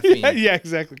hit away. caffeine. Yeah,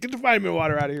 exactly. Get the vitamin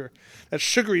water out of here. That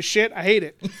sugary shit. I hate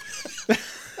it.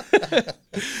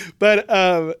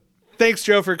 But thanks,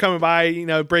 Joe, for coming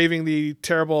by, braving the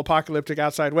terrible apocalyptic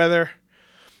outside weather.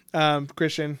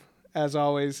 Christian, as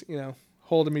always,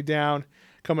 holding me down,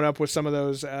 coming up with some of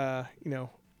those,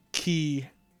 key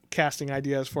casting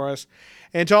ideas for us.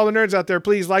 And to all the nerds out there,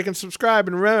 please like and subscribe.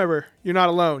 And remember, you're not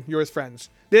alone. You're with friends.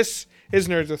 This is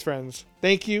Nerds with Friends.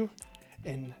 Thank you,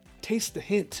 and taste the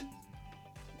hint.